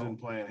double barrel, imagine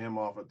playing him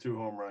off a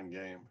 2-home run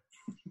game.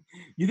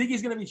 You think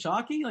he's going to be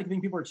chalky? Like, you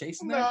think people are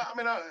chasing that? No, I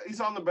mean, he's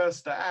on the best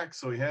stack,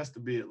 so he has to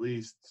be at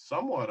least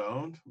somewhat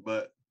owned,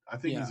 but I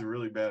think he's a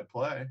really bad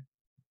play.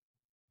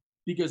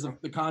 Because of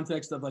the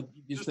context of, like,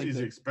 he's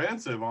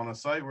expensive on a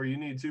site where you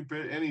need 2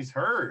 pitch, and he's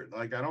hurt.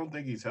 Like, I don't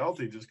think he's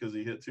healthy just because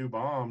he hit 2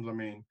 bombs.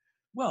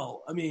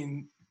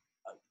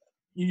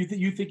 You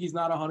think he's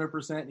not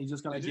 100%? And he's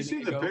just going to. Did you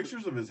see the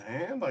pictures of his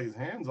hand? Like his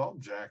hand's all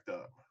jacked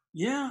up.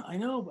 Yeah, I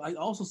know. I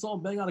also saw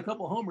him bang out a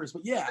couple of homers,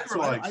 but yeah, they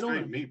were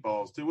straight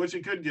meatballs too. Which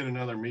he could get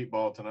another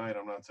meatball tonight.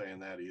 I'm not saying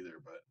that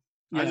either,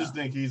 but I just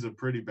think he's a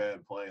pretty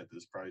bad play at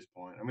this price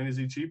point. I mean, is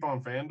he cheap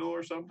on FanDuel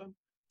or something?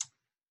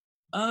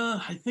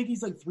 I think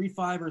he's like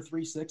 3.5 or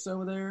 3.6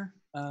 over there.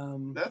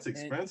 That's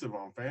expensive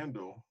on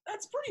FanDuel.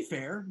 That's pretty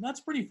fair.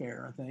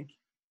 I think.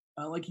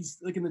 Like he's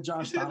like in the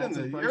Josh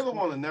Donaldson. You're the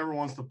one that never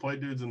wants to play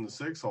dudes in the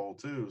 6 hole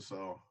too.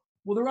 So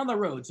well, they're on the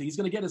road, so he's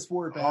going to get his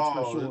 4 at bats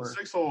for sure. The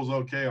 6 hole is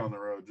okay on the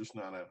road, just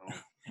not at home.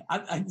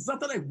 It's not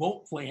that I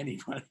won't play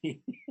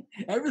anybody.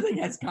 Everything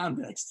has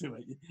context to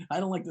it. I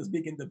don't like to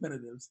speak in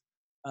definitives.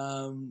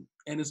 And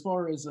as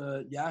far as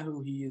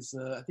Yahoo, he is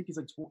I think he's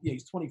like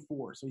he's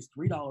 24, so he's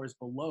 $3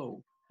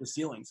 below the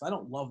ceiling. So I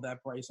don't love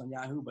that price on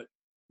Yahoo, but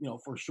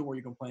for sure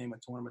you can play him at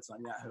tournaments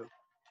on Yahoo.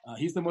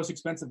 He's the most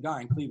expensive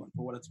guy in Cleveland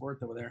for what it's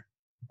worth over there.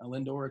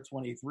 Lindor at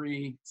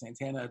 23,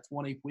 Santana at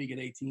 20, Puig at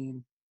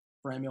 18,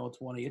 Framil at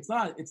 20. It's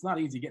not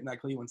easy getting that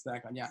Cleveland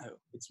stack on Yahoo.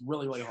 It's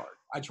really, really hard.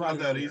 I tried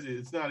that easy.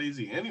 It's not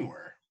easy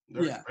anywhere.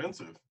 They're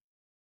expensive.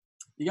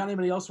 You got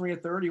anybody else for me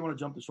at third? Or you want to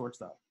jump to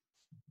shortstop?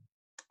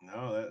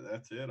 No,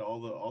 that's it.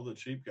 All the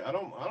cheap guys. I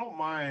don't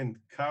mind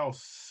Kyle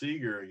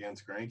Seager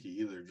against Greinke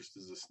either. Just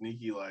as a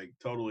sneaky, like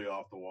totally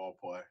off the wall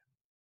play.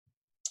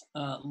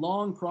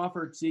 Long,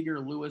 Crawford, Seager,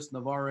 Lewis,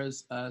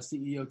 Navarez,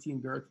 CEO Team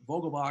Girth,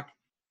 Vogelbach,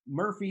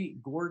 Murphy,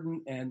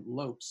 Gordon, and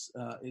Lopes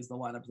is the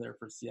lineup there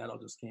for Seattle.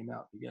 Just came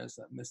out. You guys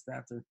missed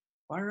that to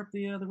fire up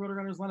the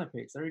RotoGrinders lineup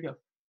page. There you go.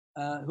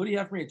 Who do you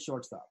have for me at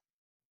shortstop?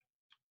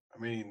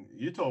 I mean,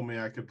 you told me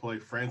I could play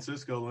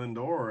Francisco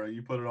Lindor.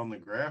 You put it on the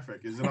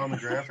graphic. Is it on the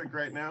graphic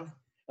right now?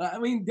 I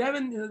mean,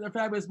 Devin, a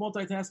fabulous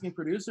multitasking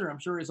producer. I'm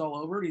sure he's all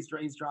over it.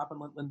 He's dropping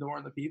Lindor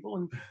on the people.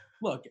 And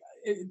look,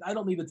 I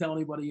don't need to tell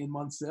anybody in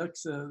month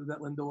 6 that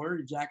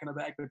Lindor, jacking a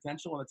bag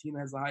potential on a team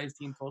that has the highest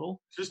team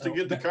total. Just to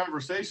get the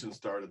conversation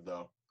started,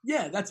 though.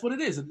 Yeah, that's what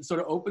it is. It sort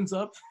of opens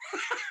up.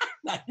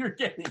 Now you're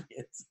getting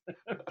it.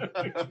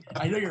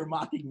 I know you're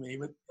mocking me,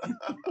 but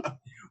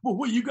well,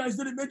 what, you guys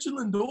didn't mention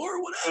Lindor?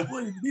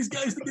 What these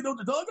guys think they know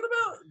what they're talking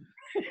about?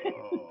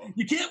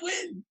 You can't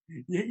win.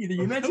 Either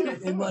you mention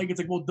it and it's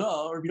like, well,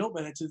 duh, or if you don't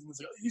mention it, it's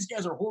like, these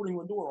guys are hoarding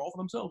Lindor all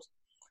for themselves.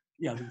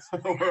 Yeah,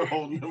 we're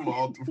holding them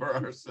all for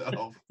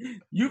ourselves.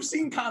 You've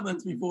seen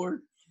comments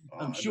before,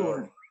 I'm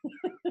sure.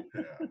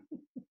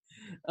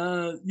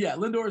 Yeah,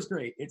 Lindor is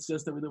great. It's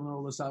just that we live in the middle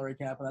of the salary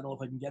cap, and I don't know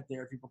if I can get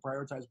there. If people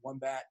prioritize one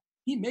bat,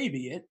 he may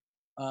be it.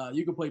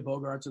 You can play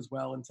Bogarts as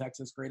well in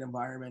Texas, great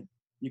environment.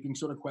 You can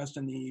sort of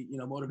question the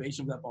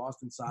motivation of that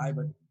Boston side,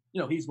 but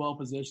he's well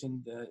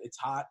positioned. It's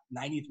hot,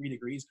 93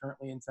 degrees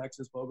currently in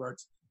Texas.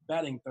 Bogarts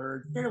batting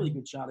third, fairly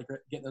good shot at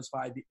getting those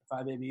five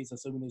ABs,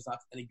 assuming there's not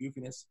any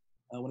goofiness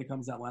when it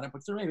comes to that lineup.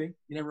 But there may be.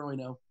 You never really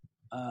know.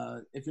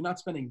 If you're not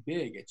spending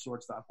big at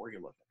shortstop, where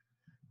you're looking.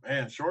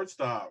 Man,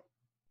 shortstop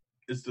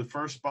is the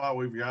first spot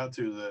we've got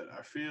to that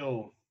I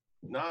feel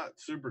not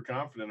super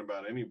confident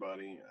about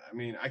anybody. I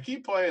mean, I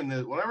keep playing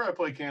this. Whenever I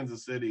play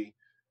Kansas City,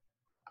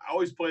 I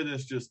always play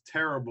this just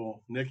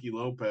terrible Nicky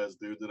Lopez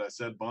dude that I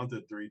said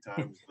bunted 3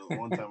 times the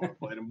one time I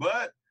played him.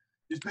 But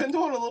he's been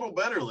doing a little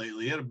better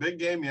lately. He had a big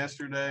game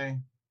yesterday.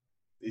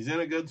 He's in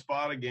a good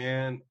spot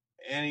again,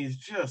 and he's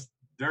just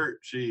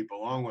dirt cheap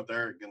along with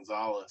Eric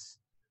Gonzalez.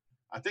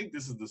 I think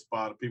this is the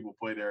spot if people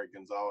played Eric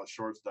Gonzalez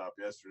shortstop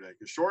yesterday,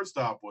 because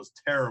shortstop was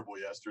terrible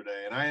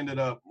yesterday. And I ended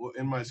up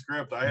in my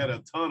script, I had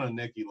a ton of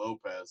Nicky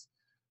Lopez.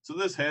 So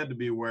this had to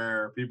be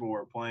where people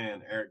were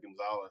playing Eric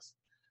Gonzalez.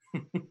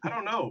 I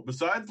don't know.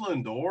 Besides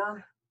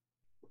Lindor,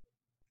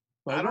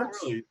 I don't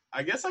Bogarts? really.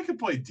 I guess I could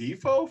play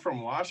Defoe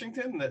from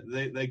Washington.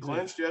 That they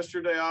clinched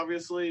yesterday.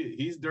 Obviously,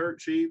 he's dirt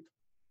cheap.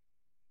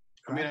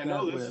 I mean, I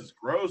know this is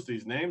gross,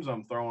 these names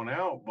I'm throwing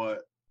out,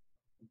 but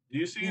do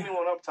you see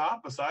anyone up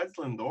top besides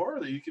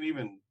Lindor that you can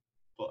even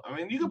 – I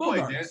mean, you can play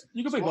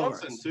Swanson,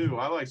 Bogarts. too.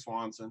 I like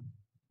Swanson.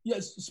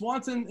 Yes,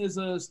 Swanson is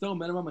still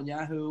minimum on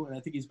Yahoo, and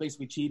I think he's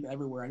basically cheap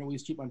everywhere. I know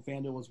he's cheap on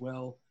FanDuel as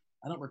well.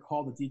 I don't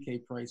recall the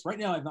DK price. Right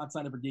now, I've not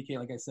signed up for DK.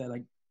 Like I said,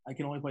 I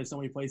can only play so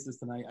many places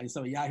tonight. I just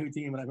have a Yahoo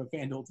team, and I have a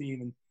FanDuel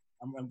team, and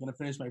I'm going to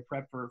finish my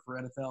prep for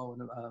NFL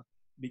and,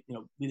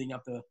 leading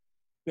up to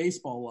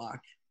baseball lock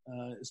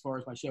as far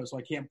as my show. So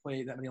I can't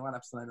play that many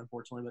lineups tonight,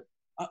 unfortunately.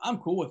 But I'm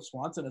cool with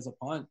Swanson as a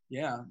punt.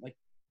 Yeah, like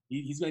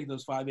he's going to get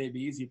those 5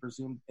 ABs. You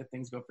presume if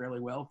things go fairly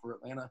well for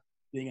Atlanta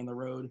being on the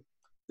road.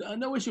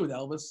 No issue with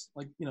Elvis.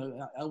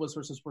 Elvis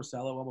versus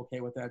Porcello, I'm okay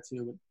with that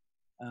too.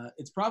 But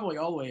it's probably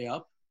all the way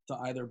up to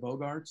either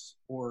Bogarts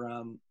or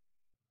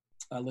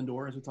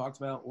Lindor, as we talked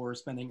about, or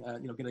spending,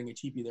 getting a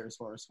cheapie there as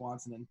far as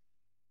Swanson. And,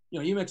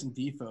 you mentioned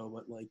Defoe,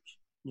 but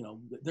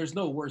there's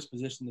no worse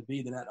position to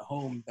be than at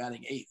home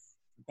batting 8th.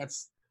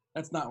 That's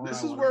not where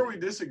this is where we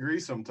disagree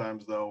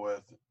sometimes, though.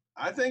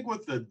 I think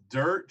with the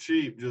dirt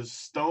cheap,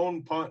 just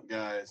stone punt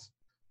guys,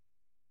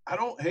 I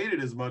don't hate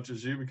it as much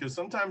as you because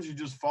sometimes you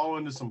just fall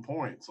into some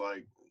points.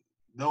 Like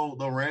they'll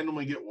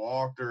randomly get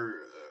walked or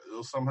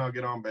they'll somehow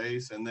get on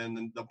base, and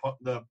then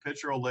the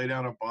pitcher will lay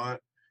down a bunt,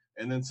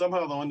 and then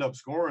somehow they'll end up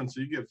scoring.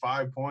 So you get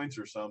 5 points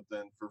or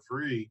something for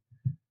free.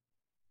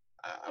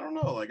 I don't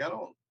know. Like I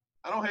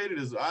don't hate it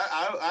as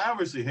I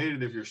obviously hate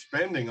it if you're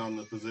spending on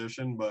the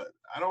position, but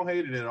I don't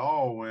hate it at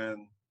all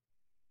when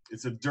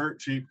it's a dirt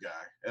cheap guy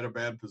at a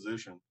bad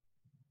position.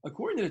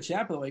 According to the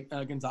chat,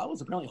 Gonzalez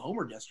apparently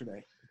homered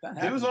yesterday.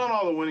 He was on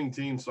all the winning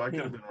teams, so I could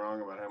have been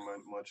wrong about how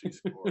much he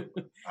scored.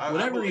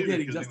 Whatever he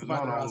did, he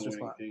justified the roster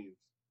spot.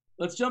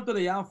 Let's jump to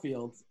the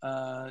outfield.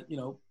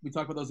 We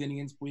talked about those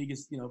Indians. Puig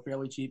is,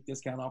 fairly cheap,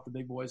 discount off the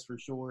big boys for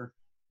sure.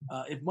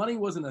 If money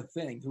wasn't a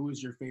thing, who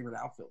was your favorite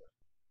outfielder?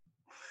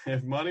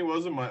 If money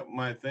wasn't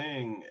my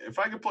thing, if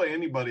I could play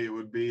anybody, it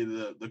would be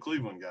the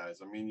Cleveland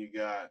guys. I mean, you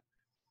got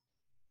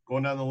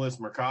going down the list,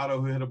 Mercado,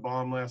 who hit a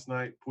bomb last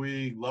night,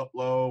 Puig,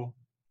 Luplow,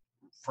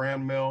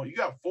 Franmil. You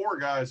got 4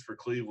 guys for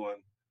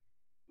Cleveland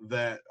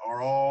that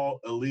are all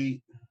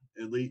elite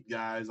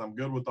guys. I'm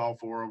good with all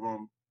 4 of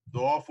them.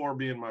 So all 4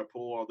 being my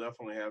pool, I'll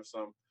definitely have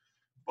some.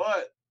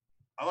 But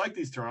I like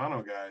these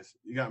Toronto guys.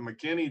 You got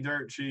McKinney,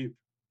 dirt cheap.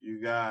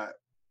 You got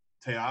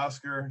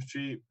Teoscar,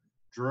 cheap.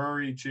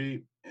 Drury,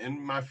 cheap. And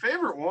my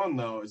favorite one,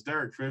 though, is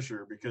Derek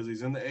Fisher because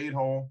he's in the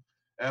 8-hole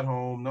at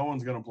home. No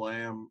one's going to play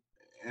him.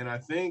 And I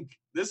think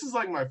this is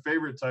like my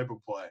favorite type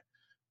of play.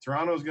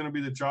 Toronto's going to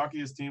be the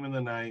chalkiest team in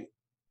the night.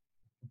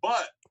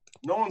 But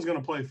no one's going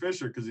to play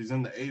Fisher because he's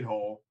in the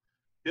 8-hole.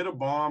 Hit a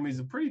bomb. He's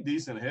a pretty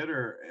decent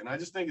hitter, and I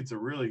just think it's a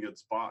really good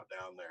spot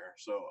down there.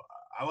 So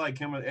I like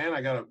him. And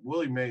I got a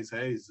Willie Mays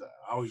Hayes.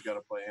 I always got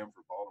to play him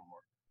for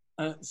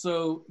Baltimore.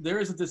 So there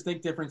is a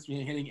distinct difference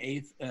between hitting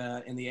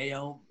 8th in the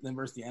AL than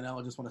versus the NL.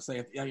 I just want to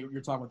say,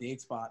 you're talking about the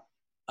 8th spot.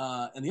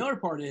 And the other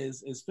part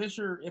is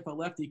Fisher, if a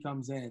lefty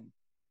comes in,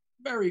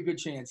 very good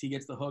chance he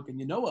gets the hook. And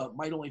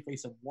might only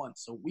face him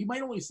once. So we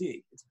might only see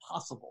it. It's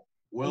possible.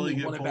 Will he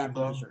get pulled,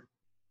 though?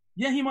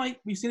 Yeah, he might.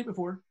 We've seen it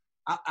before.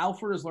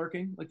 Alfred is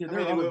lurking. Like there are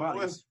other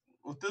bodies.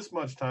 With this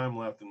much time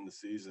left in the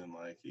season,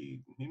 like he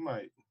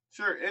might.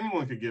 Sure,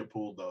 anyone could get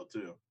pulled though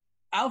too.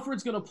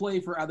 Alfred's going to play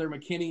for either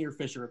McKinney or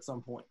Fisher at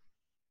some point.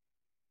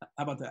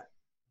 How about that?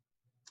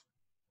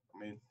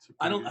 It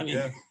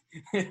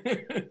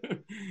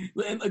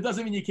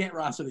doesn't mean you can't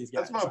roster these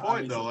guys. That's my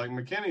point, though. Like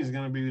McKinney's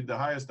going to be the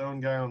highest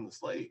owned guy on the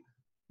slate.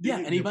 Yeah,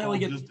 and he might only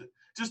get.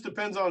 Just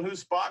depends on whose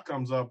spot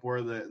comes up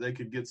where they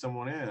could get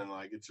someone in.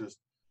 Like it's just.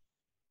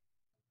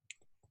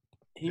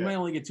 He might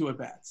only get 2 at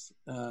bats.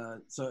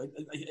 So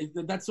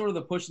that's sort of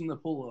the push and the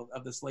pull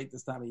of the slate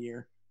this time of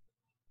year.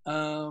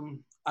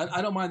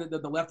 I don't mind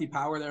the lefty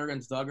power there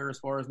against Duggar as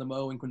far as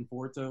Nemo and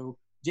Conforto.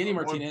 JD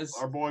Martinez.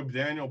 Our boy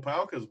Daniel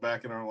Palka's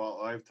back in our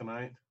live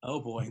tonight. Oh,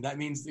 boy. That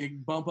means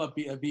bump up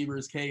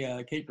Bieber's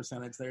K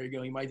percentage. There you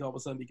go. He might all of a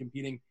sudden be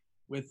competing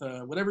with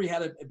whatever he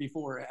had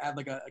before, add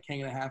like a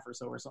K and a half or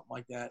so or something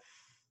like that.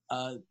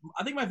 I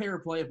think my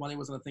favorite play, if money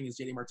wasn't a thing, is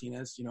JD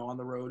Martinez, on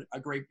the road. A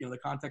great, the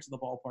context of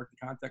the ballpark,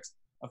 the context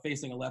of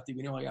facing a lefty.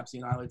 We know he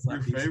absolutely annihilates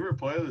lefties. Your favorite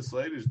play of the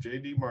slate is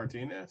JD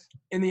Martinez?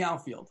 In the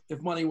outfield,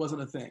 if money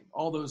wasn't a thing.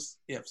 All those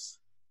ifs.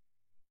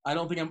 I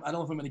don't know if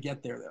I'm going to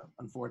get there, though,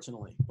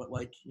 unfortunately. But,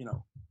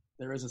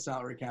 there is a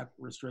salary cap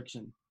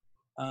restriction.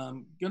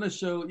 Going to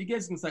show – you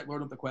guys can start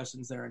loading up the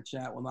questions there in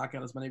chat. We'll knock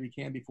out as many as we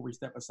can before we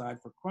step aside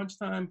for crunch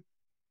time.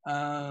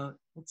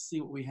 Let's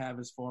see what we have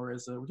as far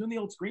as we're doing the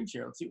old screen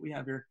share. Let's see what we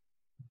have here.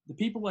 The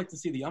people like to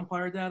see the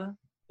umpire data.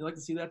 You like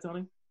to see that,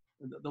 Tony?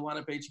 The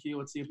lineup HQ.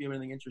 Let's see if you have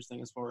anything interesting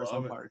as far as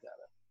umpire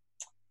data.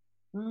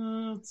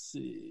 Let's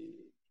see.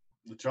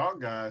 The chalk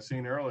guy I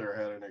seen earlier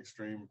had an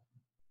extreme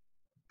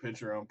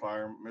pitcher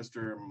umpire,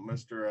 Mr.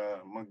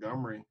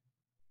 Montgomery.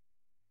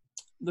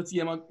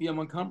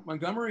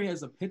 Montgomery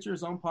has a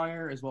pitcher's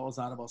umpire as well as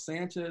Anibal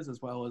Sanchez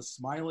as well as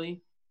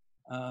Smiley.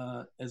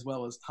 as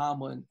well as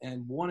Tomlin.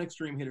 And one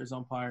extreme hitters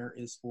umpire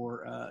is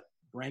for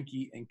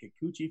Greinke and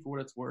Kikuchi, for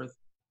what it's worth.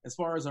 As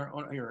far as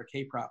our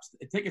K props,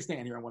 take a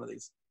stand here on one of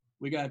these.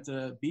 We got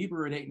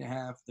Bieber at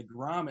 8.5,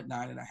 DeGrom at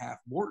 9.5,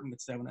 Morton at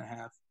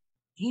 7.5,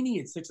 Heaney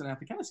at 6.5.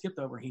 We kind of skipped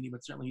over Heaney,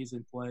 but certainly he's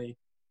in play.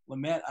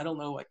 Lamet, I don't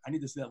know. I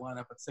need to see that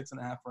lineup at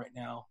 6.5 right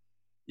now.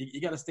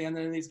 You got to stand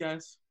there in these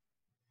guys?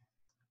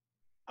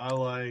 I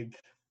like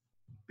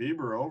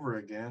Bieber over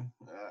again.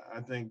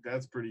 I think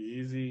that's pretty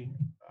easy.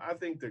 I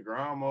think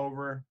DeGrom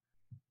over.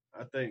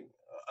 I think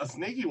a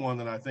sneaky one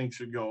that I think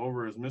should go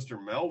over is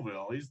Mr.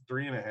 Melville. He's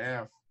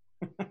 3.5.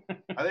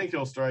 I think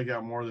he'll strike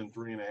out more than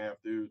 3.5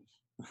 dudes.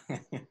 So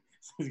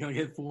he's going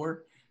to get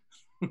 4?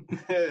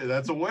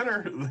 That's a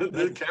winner.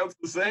 That counts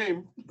the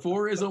same.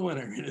 4 is a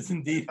winner. It is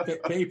indeed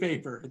pay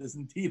paper. It is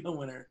indeed a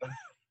winner.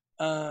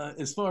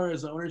 As far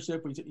as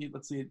ownership,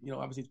 let's see.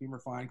 Obviously it's being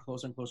refined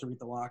closer and closer to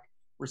the lock.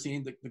 We're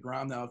seeing the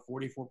Grom now at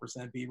 44%,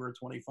 Bieber at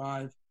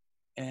 25,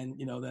 and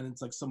then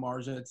it's like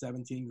Samardzija at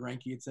 17,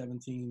 Greinke at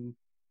 17.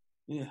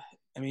 Yeah,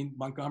 I mean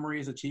Montgomery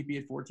is a cheapie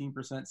at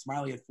 14%,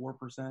 Smiley at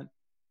 4%,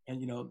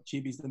 and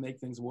cheapies to make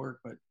things work,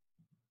 but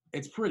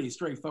it's pretty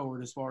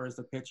straightforward as far as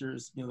the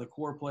pitchers. The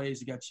core plays,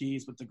 you got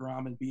Cheese with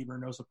DeGrom and Bieber,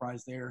 no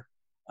surprise there.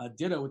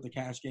 Ditto with the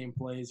cash game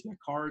plays. You got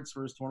Cards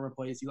for his tournament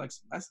plays. He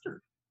likes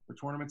Lester for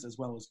tournaments as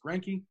well as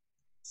Greinke.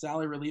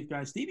 Salary relief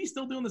guy. Stevie's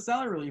still doing the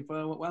salary relief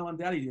while on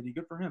daddy duty.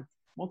 Good for him.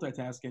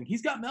 Multitasking.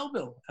 He's got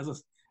Melville.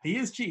 He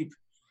is cheap,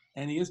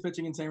 and he is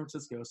pitching in San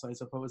Francisco, so I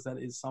suppose that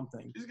is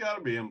something. He's got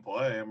to be in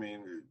play. I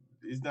mean,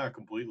 he's not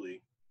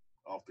completely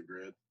off the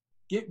grid.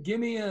 Give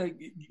me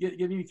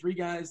 3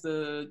 guys.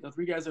 The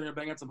 3 guys that are going to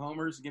bang out some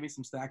homers. Give me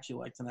some stacks you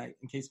like tonight,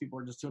 in case people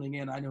are just tuning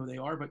in. I know they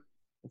are, but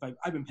if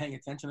I've been paying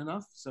attention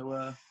enough,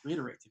 so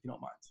reiterate if you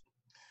don't mind.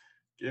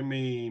 Give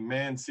me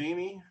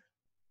Mancini.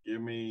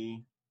 Give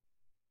me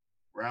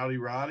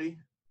Roddy.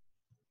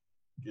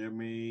 Give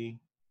me.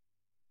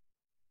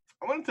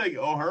 I'm going to take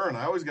O'Hearn.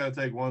 I always got to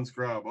take one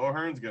scrub.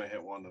 O'Hearn's going to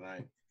hit one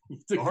tonight.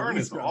 O'Hearn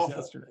is awful.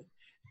 Yesterday.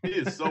 He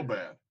is so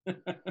bad.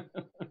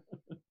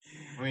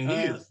 I mean,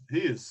 he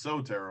is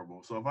so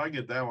terrible. So if I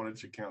get that one, it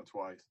should count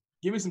twice.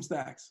 Give me some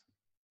stacks.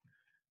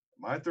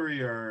 My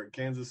 3 are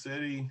Kansas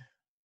City,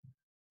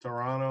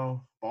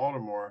 Toronto,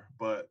 Baltimore,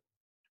 but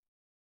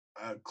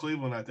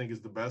Cleveland I think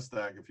is the best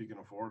stack if you can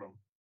afford them.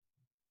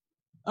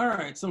 All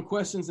right, some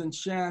questions in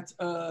chat.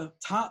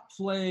 Top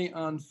play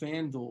on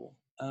FanDuel.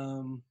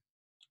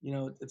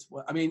 It's.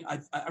 I mean, I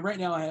right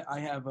now I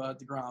have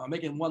DeGrom. I'm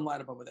making one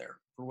lineup over there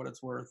for what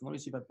it's worth. Let me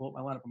see if I pull up my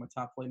lineup on my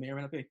top play. May or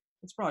may not be.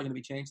 It's probably going to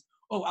be changed.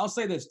 Oh, I'll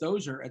say this: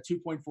 Dozier at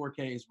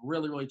 2.4K is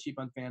really, really cheap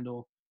on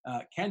FanDuel.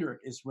 Kendrick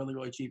is really,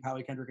 really cheap.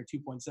 Howie Kendrick at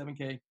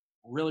 2.7K,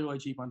 really, really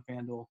cheap on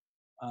FanDuel.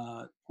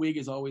 Puig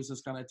is always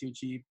just kind of too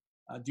cheap.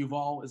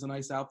 Duvall is a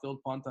nice outfield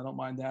punt. I don't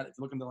mind that. If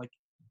you're looking to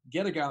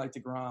get a guy like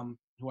DeGrom,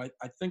 who I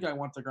think I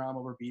want DeGrom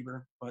over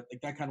Bieber, but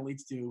that kind of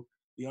leads to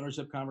the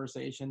ownership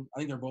conversation. I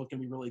think they're both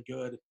going to be really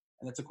good.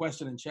 And it's a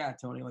question in chat,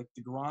 Tony, like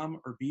DeGrom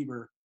or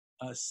Bieber,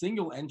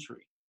 single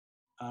entry.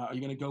 Are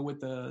you going to go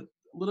with a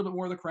little bit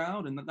more of the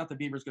crowd? And not that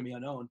Bieber's going to be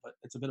unknown, but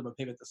it's a bit of a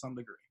pivot to some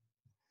degree.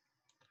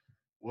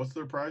 What's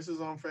their prices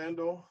on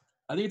FanDuel?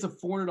 I think it's a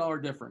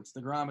 $400 difference.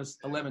 DeGrom is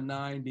 11.9,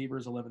 Bieber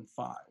is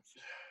 11.5.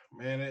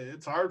 Man,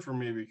 it's hard for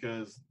me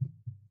because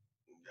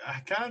I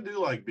kind of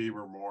do like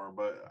Bieber more,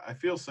 but I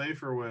feel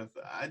safer with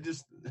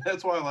 –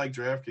 that's why I like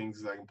DraftKings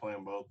because I can play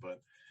them both.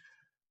 But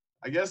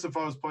I guess if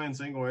I was playing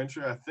single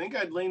entry, I think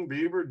I'd lean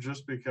Bieber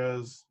just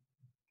because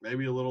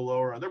maybe a little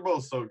lower. They're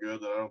both so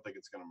good that I don't think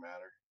it's going to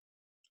matter.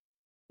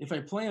 If I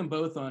play them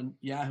both on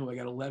Yahoo, I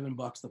got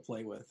 $11 to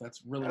play with.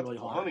 That's really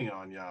hard. Plenty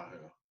on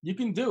Yahoo. You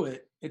can do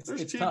it.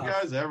 There's it's cheap tough.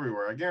 guys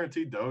everywhere. I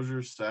guarantee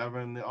Dozier's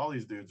 7. All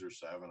these dudes are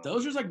 7.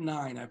 Dozier's like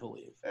 9, I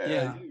believe.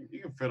 Yeah. You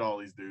can fit all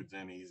these dudes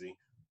in easy.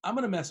 I'm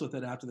going to mess with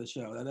it after the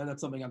show. That's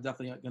something I'm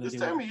definitely going to do. This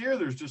time of year,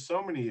 there's just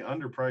so many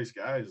underpriced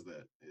guys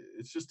that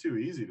it's just too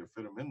easy to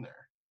fit them in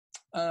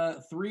there.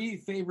 3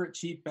 favorite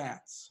cheap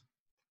bats.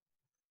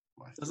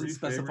 My Doesn't 3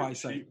 specify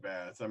favorite cheap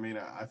bats. I mean,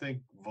 I think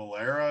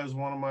Valera is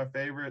one of my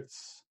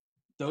favorites.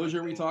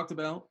 Dozier we talked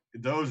about.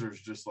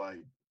 Dozier's just like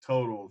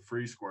total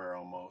free square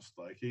almost.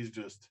 Like he's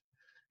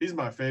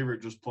my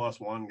favorite just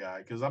 +1 guy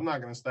because I'm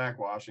not going to stack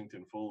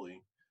Washington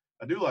fully.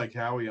 I do like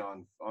Howie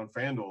on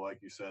FanDuel, like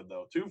you said,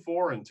 though.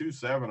 2.4 and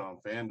 2.7 on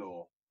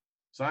FanDuel.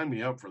 Sign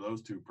me up for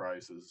those 2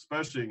 prices,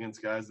 especially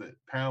against guys that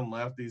pound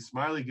lefties.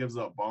 Smiley gives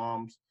up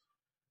bombs.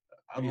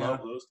 I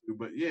love those 2.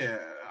 But, yeah,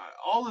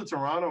 all the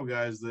Toronto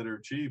guys that are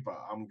cheap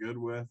I'm good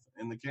with,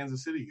 and the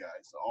Kansas City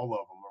guys, all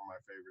of them are my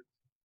favorites.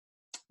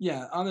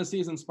 Yeah, on the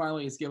season,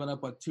 Smiley has given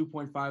up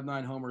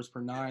 2.59 homers per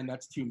 9.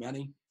 That's too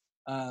many.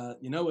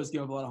 He's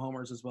given up a lot of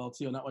homers as well,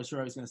 too. I'm not really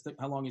sure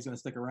how long he's going to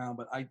stick around,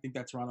 but I think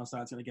that Toronto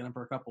side's going to get him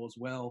for a couple as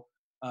well.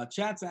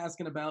 Chat's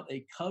asking about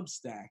a Cubs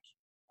stack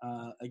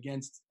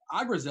against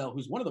Agrizel,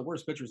 who's one of the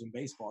worst pitchers in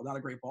baseball. Not a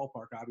great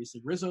ballpark,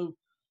 obviously. Rizzo,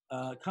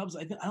 Cubs,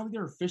 I don't think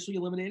they're officially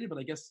eliminated, but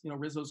I guess,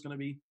 Rizzo's going to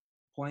be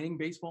playing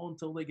baseball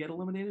until they get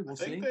eliminated. We'll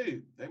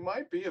see. They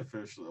might be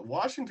officially.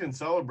 Washington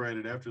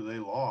celebrated after they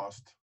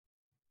lost.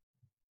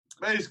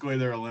 Basically,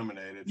 they're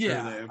eliminated.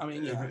 Yeah,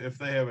 If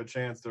they have a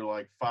chance, they're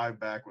like 5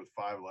 back with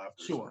 5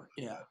 left. Sure,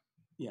 yeah.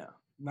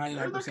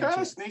 99% They're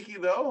kind of sneaky,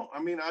 though.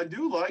 I mean, I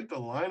do like the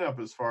lineup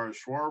as far as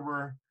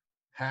Schwarber.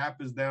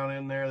 Hap is down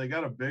in there. They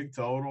got a big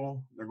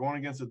total. They're going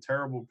against a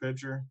terrible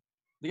pitcher.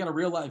 They got a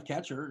real live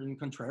catcher in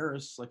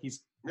Contreras. Like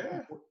he's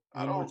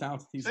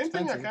Same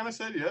thing I kind of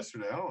said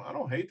yesterday. I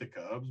don't hate the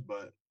Cubs,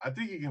 but I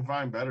think you can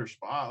find better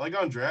spot. Like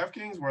on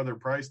DraftKings where they're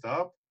priced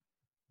up,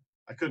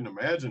 I couldn't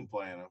imagine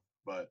playing them.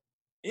 But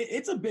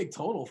it's a big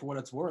total for what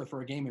it's worth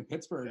for a game in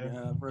Pittsburgh.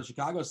 For a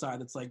Chicago side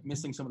that's like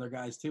missing some of their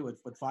guys too.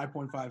 But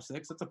 5.56,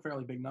 that's a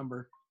fairly big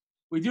number.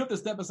 We do have to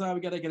step aside.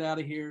 We got to get out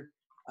of here.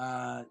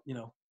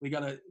 We got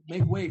to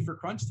make way for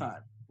crunch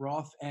time.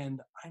 Roth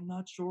and I'm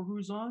not sure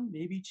who's on.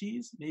 Maybe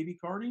Cheese, maybe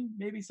Cardi,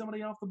 maybe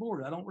somebody off the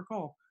board. I don't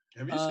recall.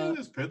 Have you seen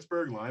this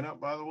Pittsburgh lineup,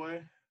 by the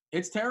way?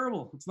 It's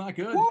terrible. It's not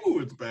good. Woo,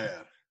 it's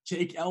bad.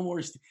 Jake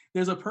Elmore.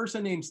 There's a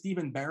person named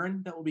Stephen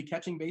Barron that will be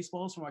catching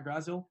baseballs from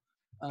Yggdrasil.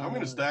 I'm going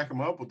to stack them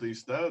up with these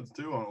studs,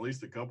 too, on at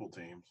least a couple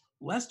teams.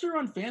 Lester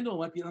on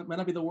FanDuel might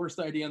not be the worst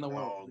idea in the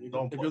world.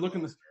 Don't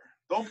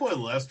play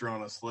Lester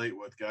on a slate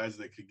with guys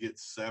that could get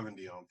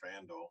 70 on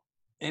FanDuel.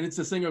 And it's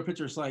a single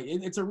pitcher slate.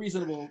 It's a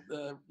reasonable,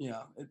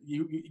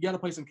 you got to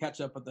play some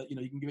catch up, but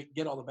you can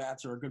get all the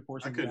bats or a good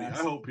portion of the bats.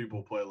 I hope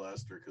people play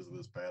Lester because of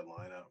this bad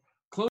lineup.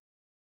 Close.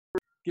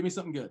 Give me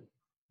something good.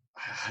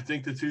 I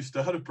think the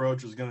 2-stud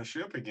approach is going to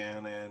ship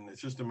again, and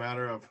it's just a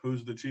matter of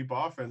who's the cheap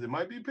offense. It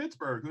might be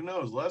Pittsburgh. Who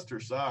knows?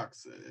 Lester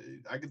sucks.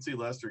 I could see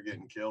Lester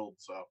getting killed.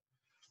 So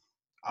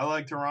I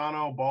like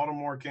Toronto,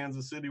 Baltimore,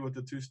 Kansas City with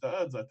the 2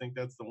 studs. I think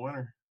that's the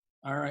winner.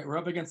 All right, we're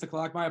up against the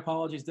clock. My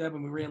apologies, Deb,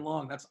 when we ran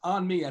long. That's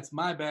on me. That's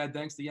my bad.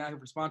 Thanks to Yahoo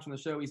for sponsoring the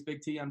show. He's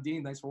Big T. I'm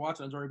Dean. Thanks for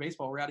watching. Enjoy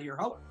baseball. We're out of here.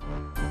 Holla.